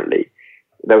concurrently,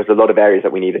 there was a lot of areas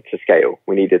that we needed to scale.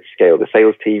 We needed to scale the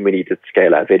sales team. We needed to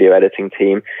scale our video editing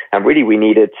team. And really, we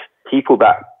needed people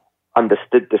that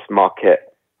understood this market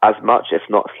as much, if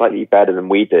not slightly better than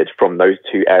we did from those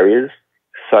two areas.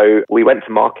 So we went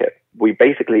to market. We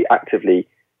basically actively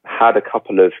had a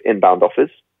couple of inbound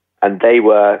offers, and they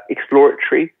were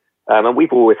exploratory. And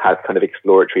we've always had kind of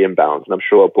exploratory inbounds, and I'm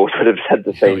sure our board would have said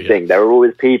the same thing. There are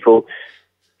always people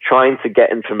trying to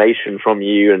get information from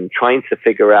you and trying to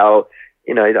figure out,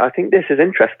 I think this is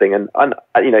interesting. And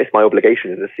it's my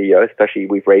obligation as a CEO, especially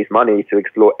we've raised money to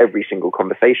explore every single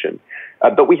conversation.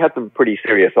 But we had some pretty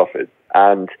serious offers.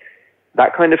 And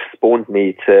that kind of spawned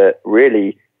me to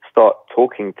really start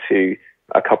talking to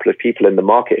a couple of people in the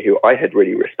market who I had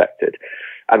really respected.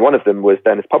 And one of them was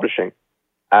Dennis Publishing.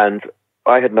 And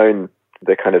I had known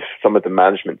some of the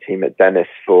management team at Dennis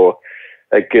for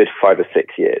a good 5 or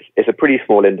 6 years. It's a pretty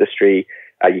small industry.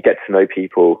 You get to know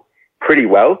people pretty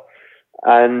well.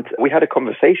 And we had a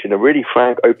conversation, a really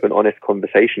frank, open, honest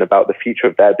conversation about the future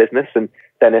of their business. And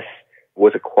Dennis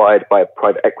was acquired by a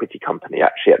private equity company,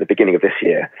 actually, at the beginning of this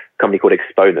year, a company called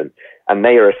Exponent. And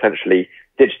they are essentially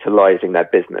digitalizing their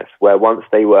business, where once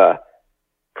they were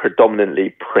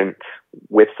predominantly print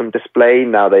with some display,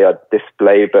 now they are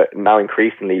display, but now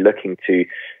increasingly looking to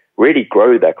really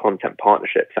grow their content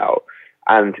partnerships out.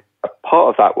 And a part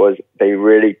of that was they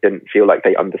really didn't feel like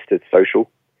they understood social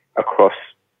across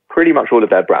pretty much all of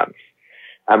their brands.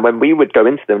 And when we would go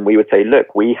into them, we would say,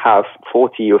 look, we have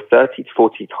 30 to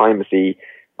 40 times the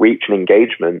reach and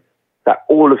engagement that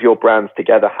all of your brands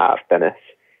together have, Dennis.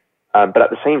 But at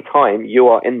the same time, you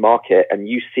are in market and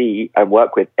you see and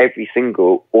work with every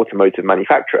single automotive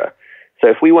manufacturer. So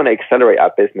if we want to accelerate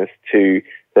our business to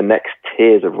the next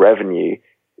tiers of revenue,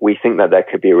 we think that there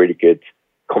could be a really good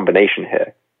combination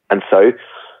here. And so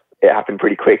it happened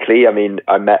pretty quickly. I mean,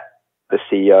 I met the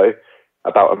CEO.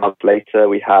 About a month later,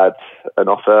 we had an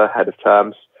offer, head of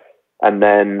terms. And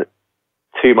then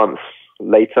 2 months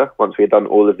later, once we had done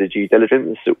all of the due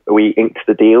diligence, we inked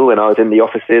the deal, and I was in the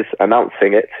offices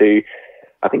announcing it to,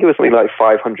 I think it was something like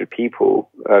 500 people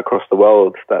across the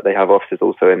world, that they have offices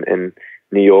also in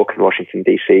New York and Washington,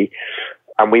 D.C.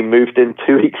 And we moved in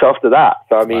 2 weeks after that.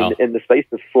 So, I mean, in the space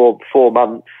of four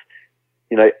months,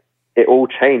 it all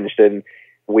changed, and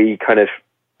we kind of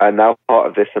are now part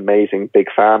of this amazing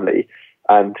big family.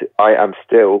 And I am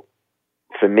still,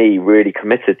 for me, really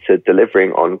committed to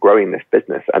delivering on growing this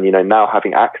business. And, now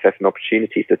having access and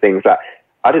opportunities to things that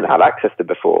I didn't have access to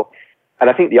before. And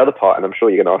I think the other part, and I'm sure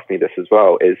you're going to ask me this as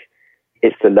well, is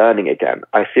it's the learning again.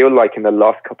 I feel like in the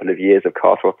last couple of years of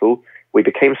Car Throttle, we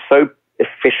became so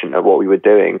efficient at what we were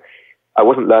doing, I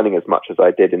wasn't learning as much as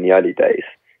I did in the early days.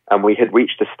 And we had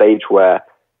reached a stage where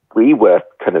we were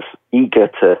kind of eager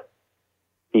to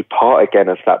be part again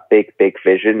of that big, big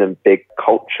vision and big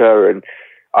culture. And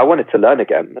I wanted to learn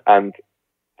again. And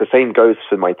the same goes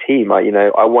for my team.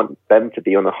 I want them to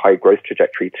be on a high growth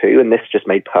trajectory too. And this just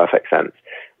made perfect sense.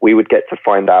 We would get to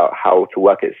find out how to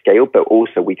work at scale, but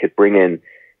also we could bring in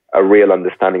a real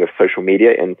understanding of social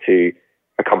media into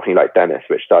a company like Dennis,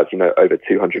 which does, over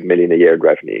 200 million a year in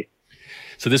revenue.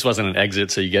 So this wasn't an exit,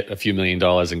 so you get a few $1 million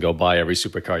and go buy every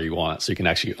supercar you want, so you can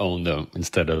actually own them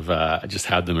instead of just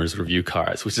have them as review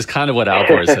cars, which is kind of what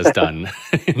Alborz has done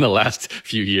in the last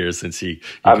few years since he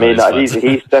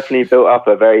he's definitely built up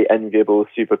a very enviable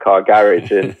supercar garage.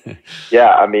 And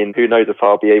who knows if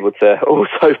I'll be able to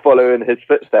also follow in his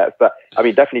footsteps. But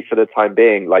definitely for the time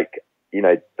being,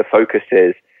 the focus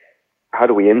is how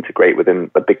do we integrate within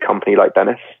a big company like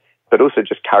Dennis, but also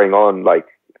just carrying on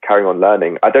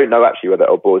learning. I don't know actually whether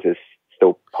Alborz is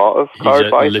still part of Car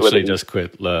Advice. He literally just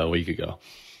quit a week ago.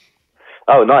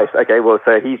 Oh, nice. Okay, well,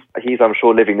 so he's I'm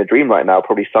sure living the dream right now,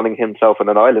 probably sunning himself on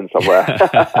an island somewhere.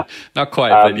 Not quite,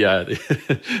 but yeah,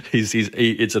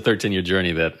 it's a 13-year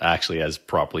journey that actually has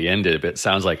properly ended. But it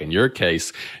sounds like in your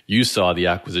case, you saw the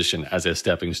acquisition as a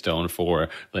stepping stone for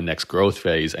the next growth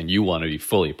phase, and you want to be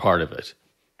fully part of it.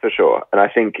 For sure. And I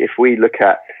think if we look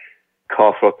at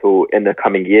Car Throttle in the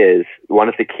coming years, one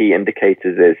of the key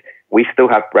indicators is we still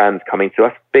have brands coming to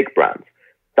us, big brands,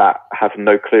 that have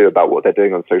no clue about what they're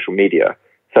doing on social media.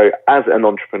 So as an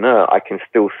entrepreneur, I can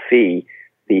still see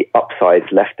the upsides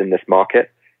left in this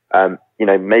market.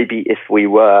 Maybe if we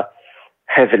were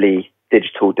heavily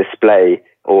digital display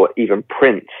or even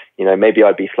print, maybe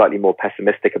I'd be slightly more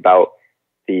pessimistic about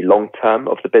the long term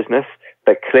of the business.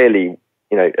 But clearly,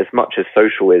 as much as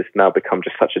social is now become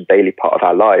just such a daily part of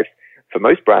our lives, for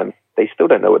most brands, they still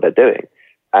don't know what they're doing.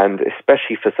 And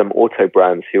especially for some auto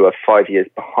brands who are 5 years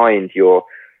behind your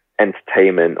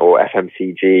entertainment or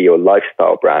FMCG or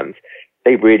lifestyle brands,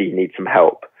 they really need some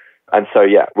help. And so,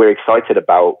 we're excited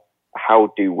about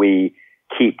how do we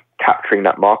keep capturing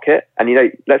that market. And,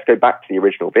 let's go back to the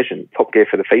original vision, Top Gear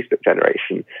for the Facebook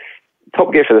generation.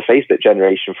 Top Gear for the Facebook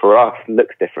generation for us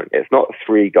looks different. It's not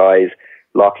three guys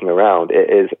larking around. It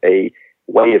is a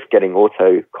way of getting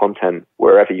auto content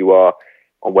wherever you are,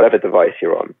 on whatever device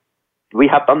you're on. We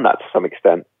have done that to some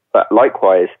extent, but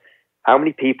likewise, how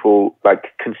many people, like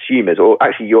consumers, or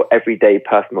actually your everyday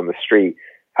person on the street,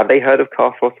 have they heard of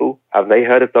Car Throttle? Have they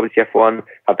heard of WTF1?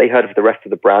 Have they heard of the rest of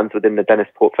the brands within the Dennis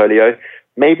portfolio?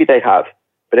 Maybe they have,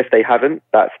 but if they haven't,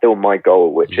 that's still my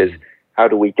goal, which is how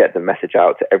do we get the message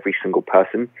out to every single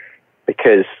person?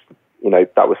 Because,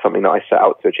 that was something that I set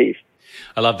out to achieve.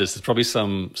 I love this. There's probably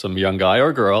some young guy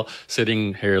or girl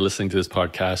sitting here listening to this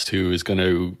podcast who is going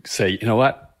to say, you know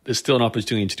what? There's still an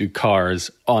opportunity to do cars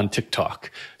on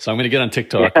TikTok. So I'm going to get on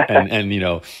TikTok and I'm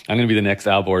going to be the next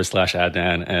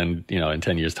Alborz/Adnan. And, in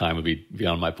 10 years time, I'll be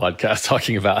on my podcast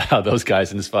talking about how those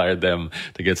guys inspired them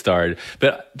to get started.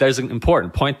 But there's an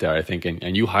important point there, I think,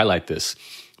 and you highlight this.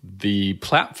 The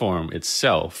platform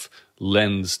itself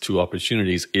lends to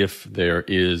opportunities if there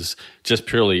is just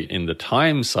purely in the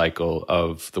time cycle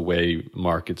of the way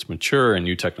markets mature and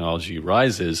new technology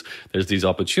rises, there's these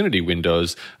opportunity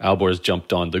windows. Alborz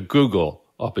jumped on the Google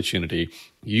opportunity.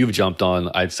 You've jumped on,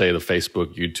 I'd say, the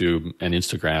Facebook, YouTube, and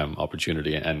Instagram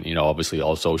opportunity, and obviously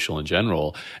all social in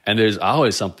general. And there's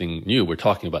always something new. We're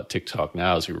talking about TikTok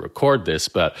now as we record this,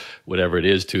 but whatever it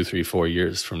is, 2, 3, 4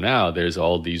 years from now, there's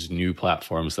all these new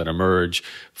platforms that emerge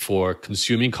for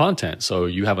consuming content. So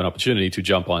you have an opportunity to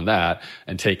jump on that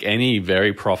and take any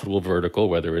very profitable vertical,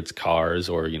 whether it's cars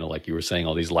or like you were saying,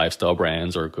 all these lifestyle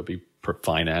brands, or it could be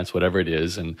finance, whatever it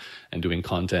is, and doing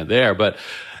content there. But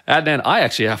Adnan, I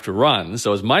actually have to run,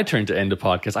 so it's my turn to end the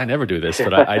podcast. I never do this,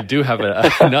 but I do have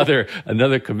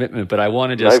another commitment. But I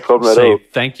want to just say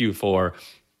thank you for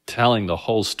telling the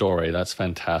whole story. That's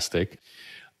fantastic.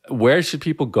 Where should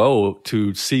people go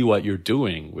to see what you're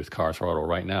doing with Car Throttle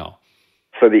right now?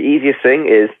 So the easiest thing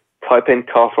is type in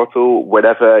Car Throttle,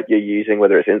 whatever you're using,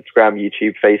 whether it's Instagram,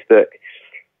 YouTube, Facebook,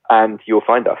 and you'll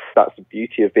find us. That's the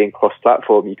beauty of being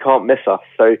cross-platform. You can't miss us.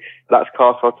 So that's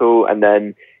Car Throttle. And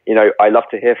then, I love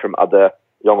to hear from other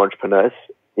young entrepreneurs.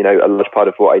 A large part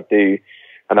of what I do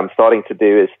and I'm starting to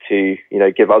do is to,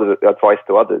 give other advice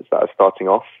to others that are starting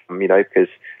off, because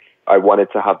I wanted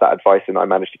to have that advice and I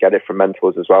managed to get it from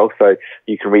mentors as well. So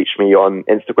you can reach me on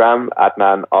Instagram,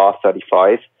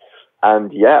 AdnanR35.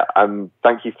 And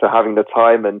thank you for having the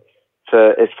time, and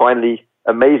it's finally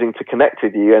amazing to connect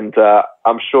with you. And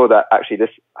I'm sure that actually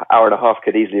this hour and a half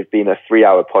could easily have been a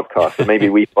 3-hour podcast. So maybe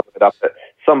we follow it up at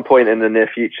some point in the near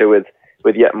future with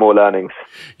with yet more learnings.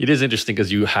 It is interesting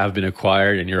because you have been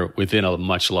acquired and you're within a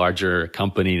much larger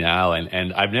company now.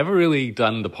 And I've never really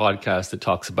done the podcast that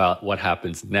talks about what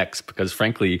happens next because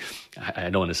frankly, I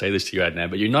don't want to say this to you, Adnan,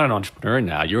 but you're not an entrepreneur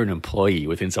now. You're an employee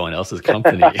within someone else's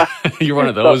company. You're one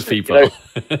of those people.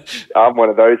 I'm one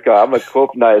of those guys. I'm a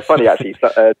corp. No, it's funny actually.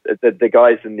 The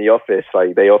guys in the office,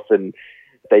 like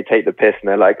they take the piss and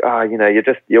they're like,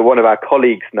 you're one of our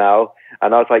colleagues now.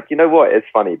 And I was like, you know what? It's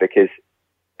funny because,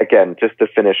 again, just to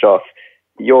finish off,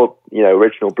 your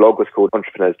original blog was called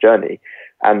Entrepreneur's Journey,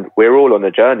 and we're all on a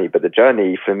journey. But the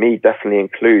journey for me definitely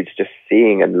includes just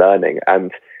seeing and learning.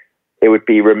 And it would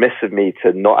be remiss of me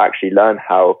to not actually learn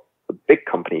how a big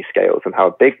company scales and how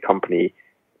a big company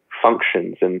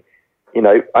functions. And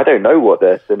I don't know what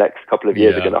the next couple of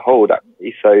years are going to hold.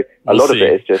 Actually, so a lot of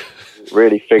it is just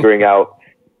really figuring out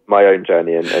my own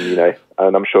journey, and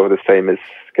I'm sure the same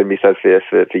can be said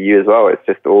for you as well. It's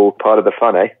just all part of the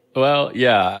fun, eh? Well,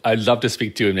 yeah, I'd love to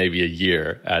speak to you in maybe a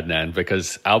year, Adnan,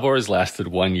 because Albor has lasted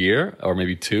 1 year or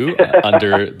maybe 2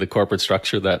 under the corporate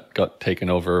structure that got taken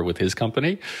over with his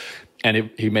company.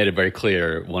 And he made it very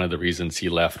clear one of the reasons he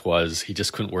left was he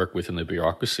just couldn't work within the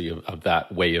bureaucracy of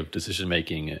that way of decision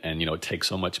making. And, it takes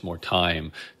so much more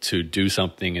time to do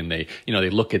something. And they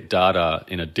look at data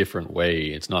in a different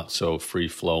way. It's not so free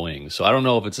flowing. So I don't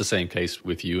know if it's the same case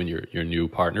with you and your new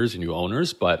partners, your new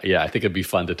owners. But yeah, I think it'd be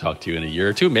fun to talk to you in a year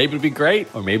or two. Maybe it'll be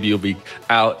great. Or maybe you'll be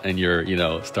out and you're,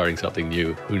 starting something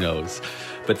new. Who knows?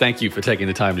 But thank you for taking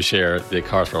the time to share the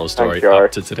Carswell story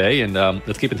up to today. And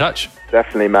let's keep in touch.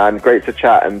 Definitely, man. Great to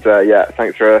chat. And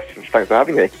thanks for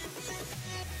having me.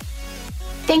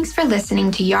 Thanks for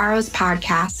listening to Yaro's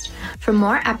podcast. For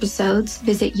more episodes,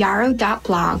 visit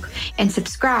yaro.blog and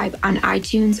subscribe on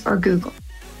iTunes or Google.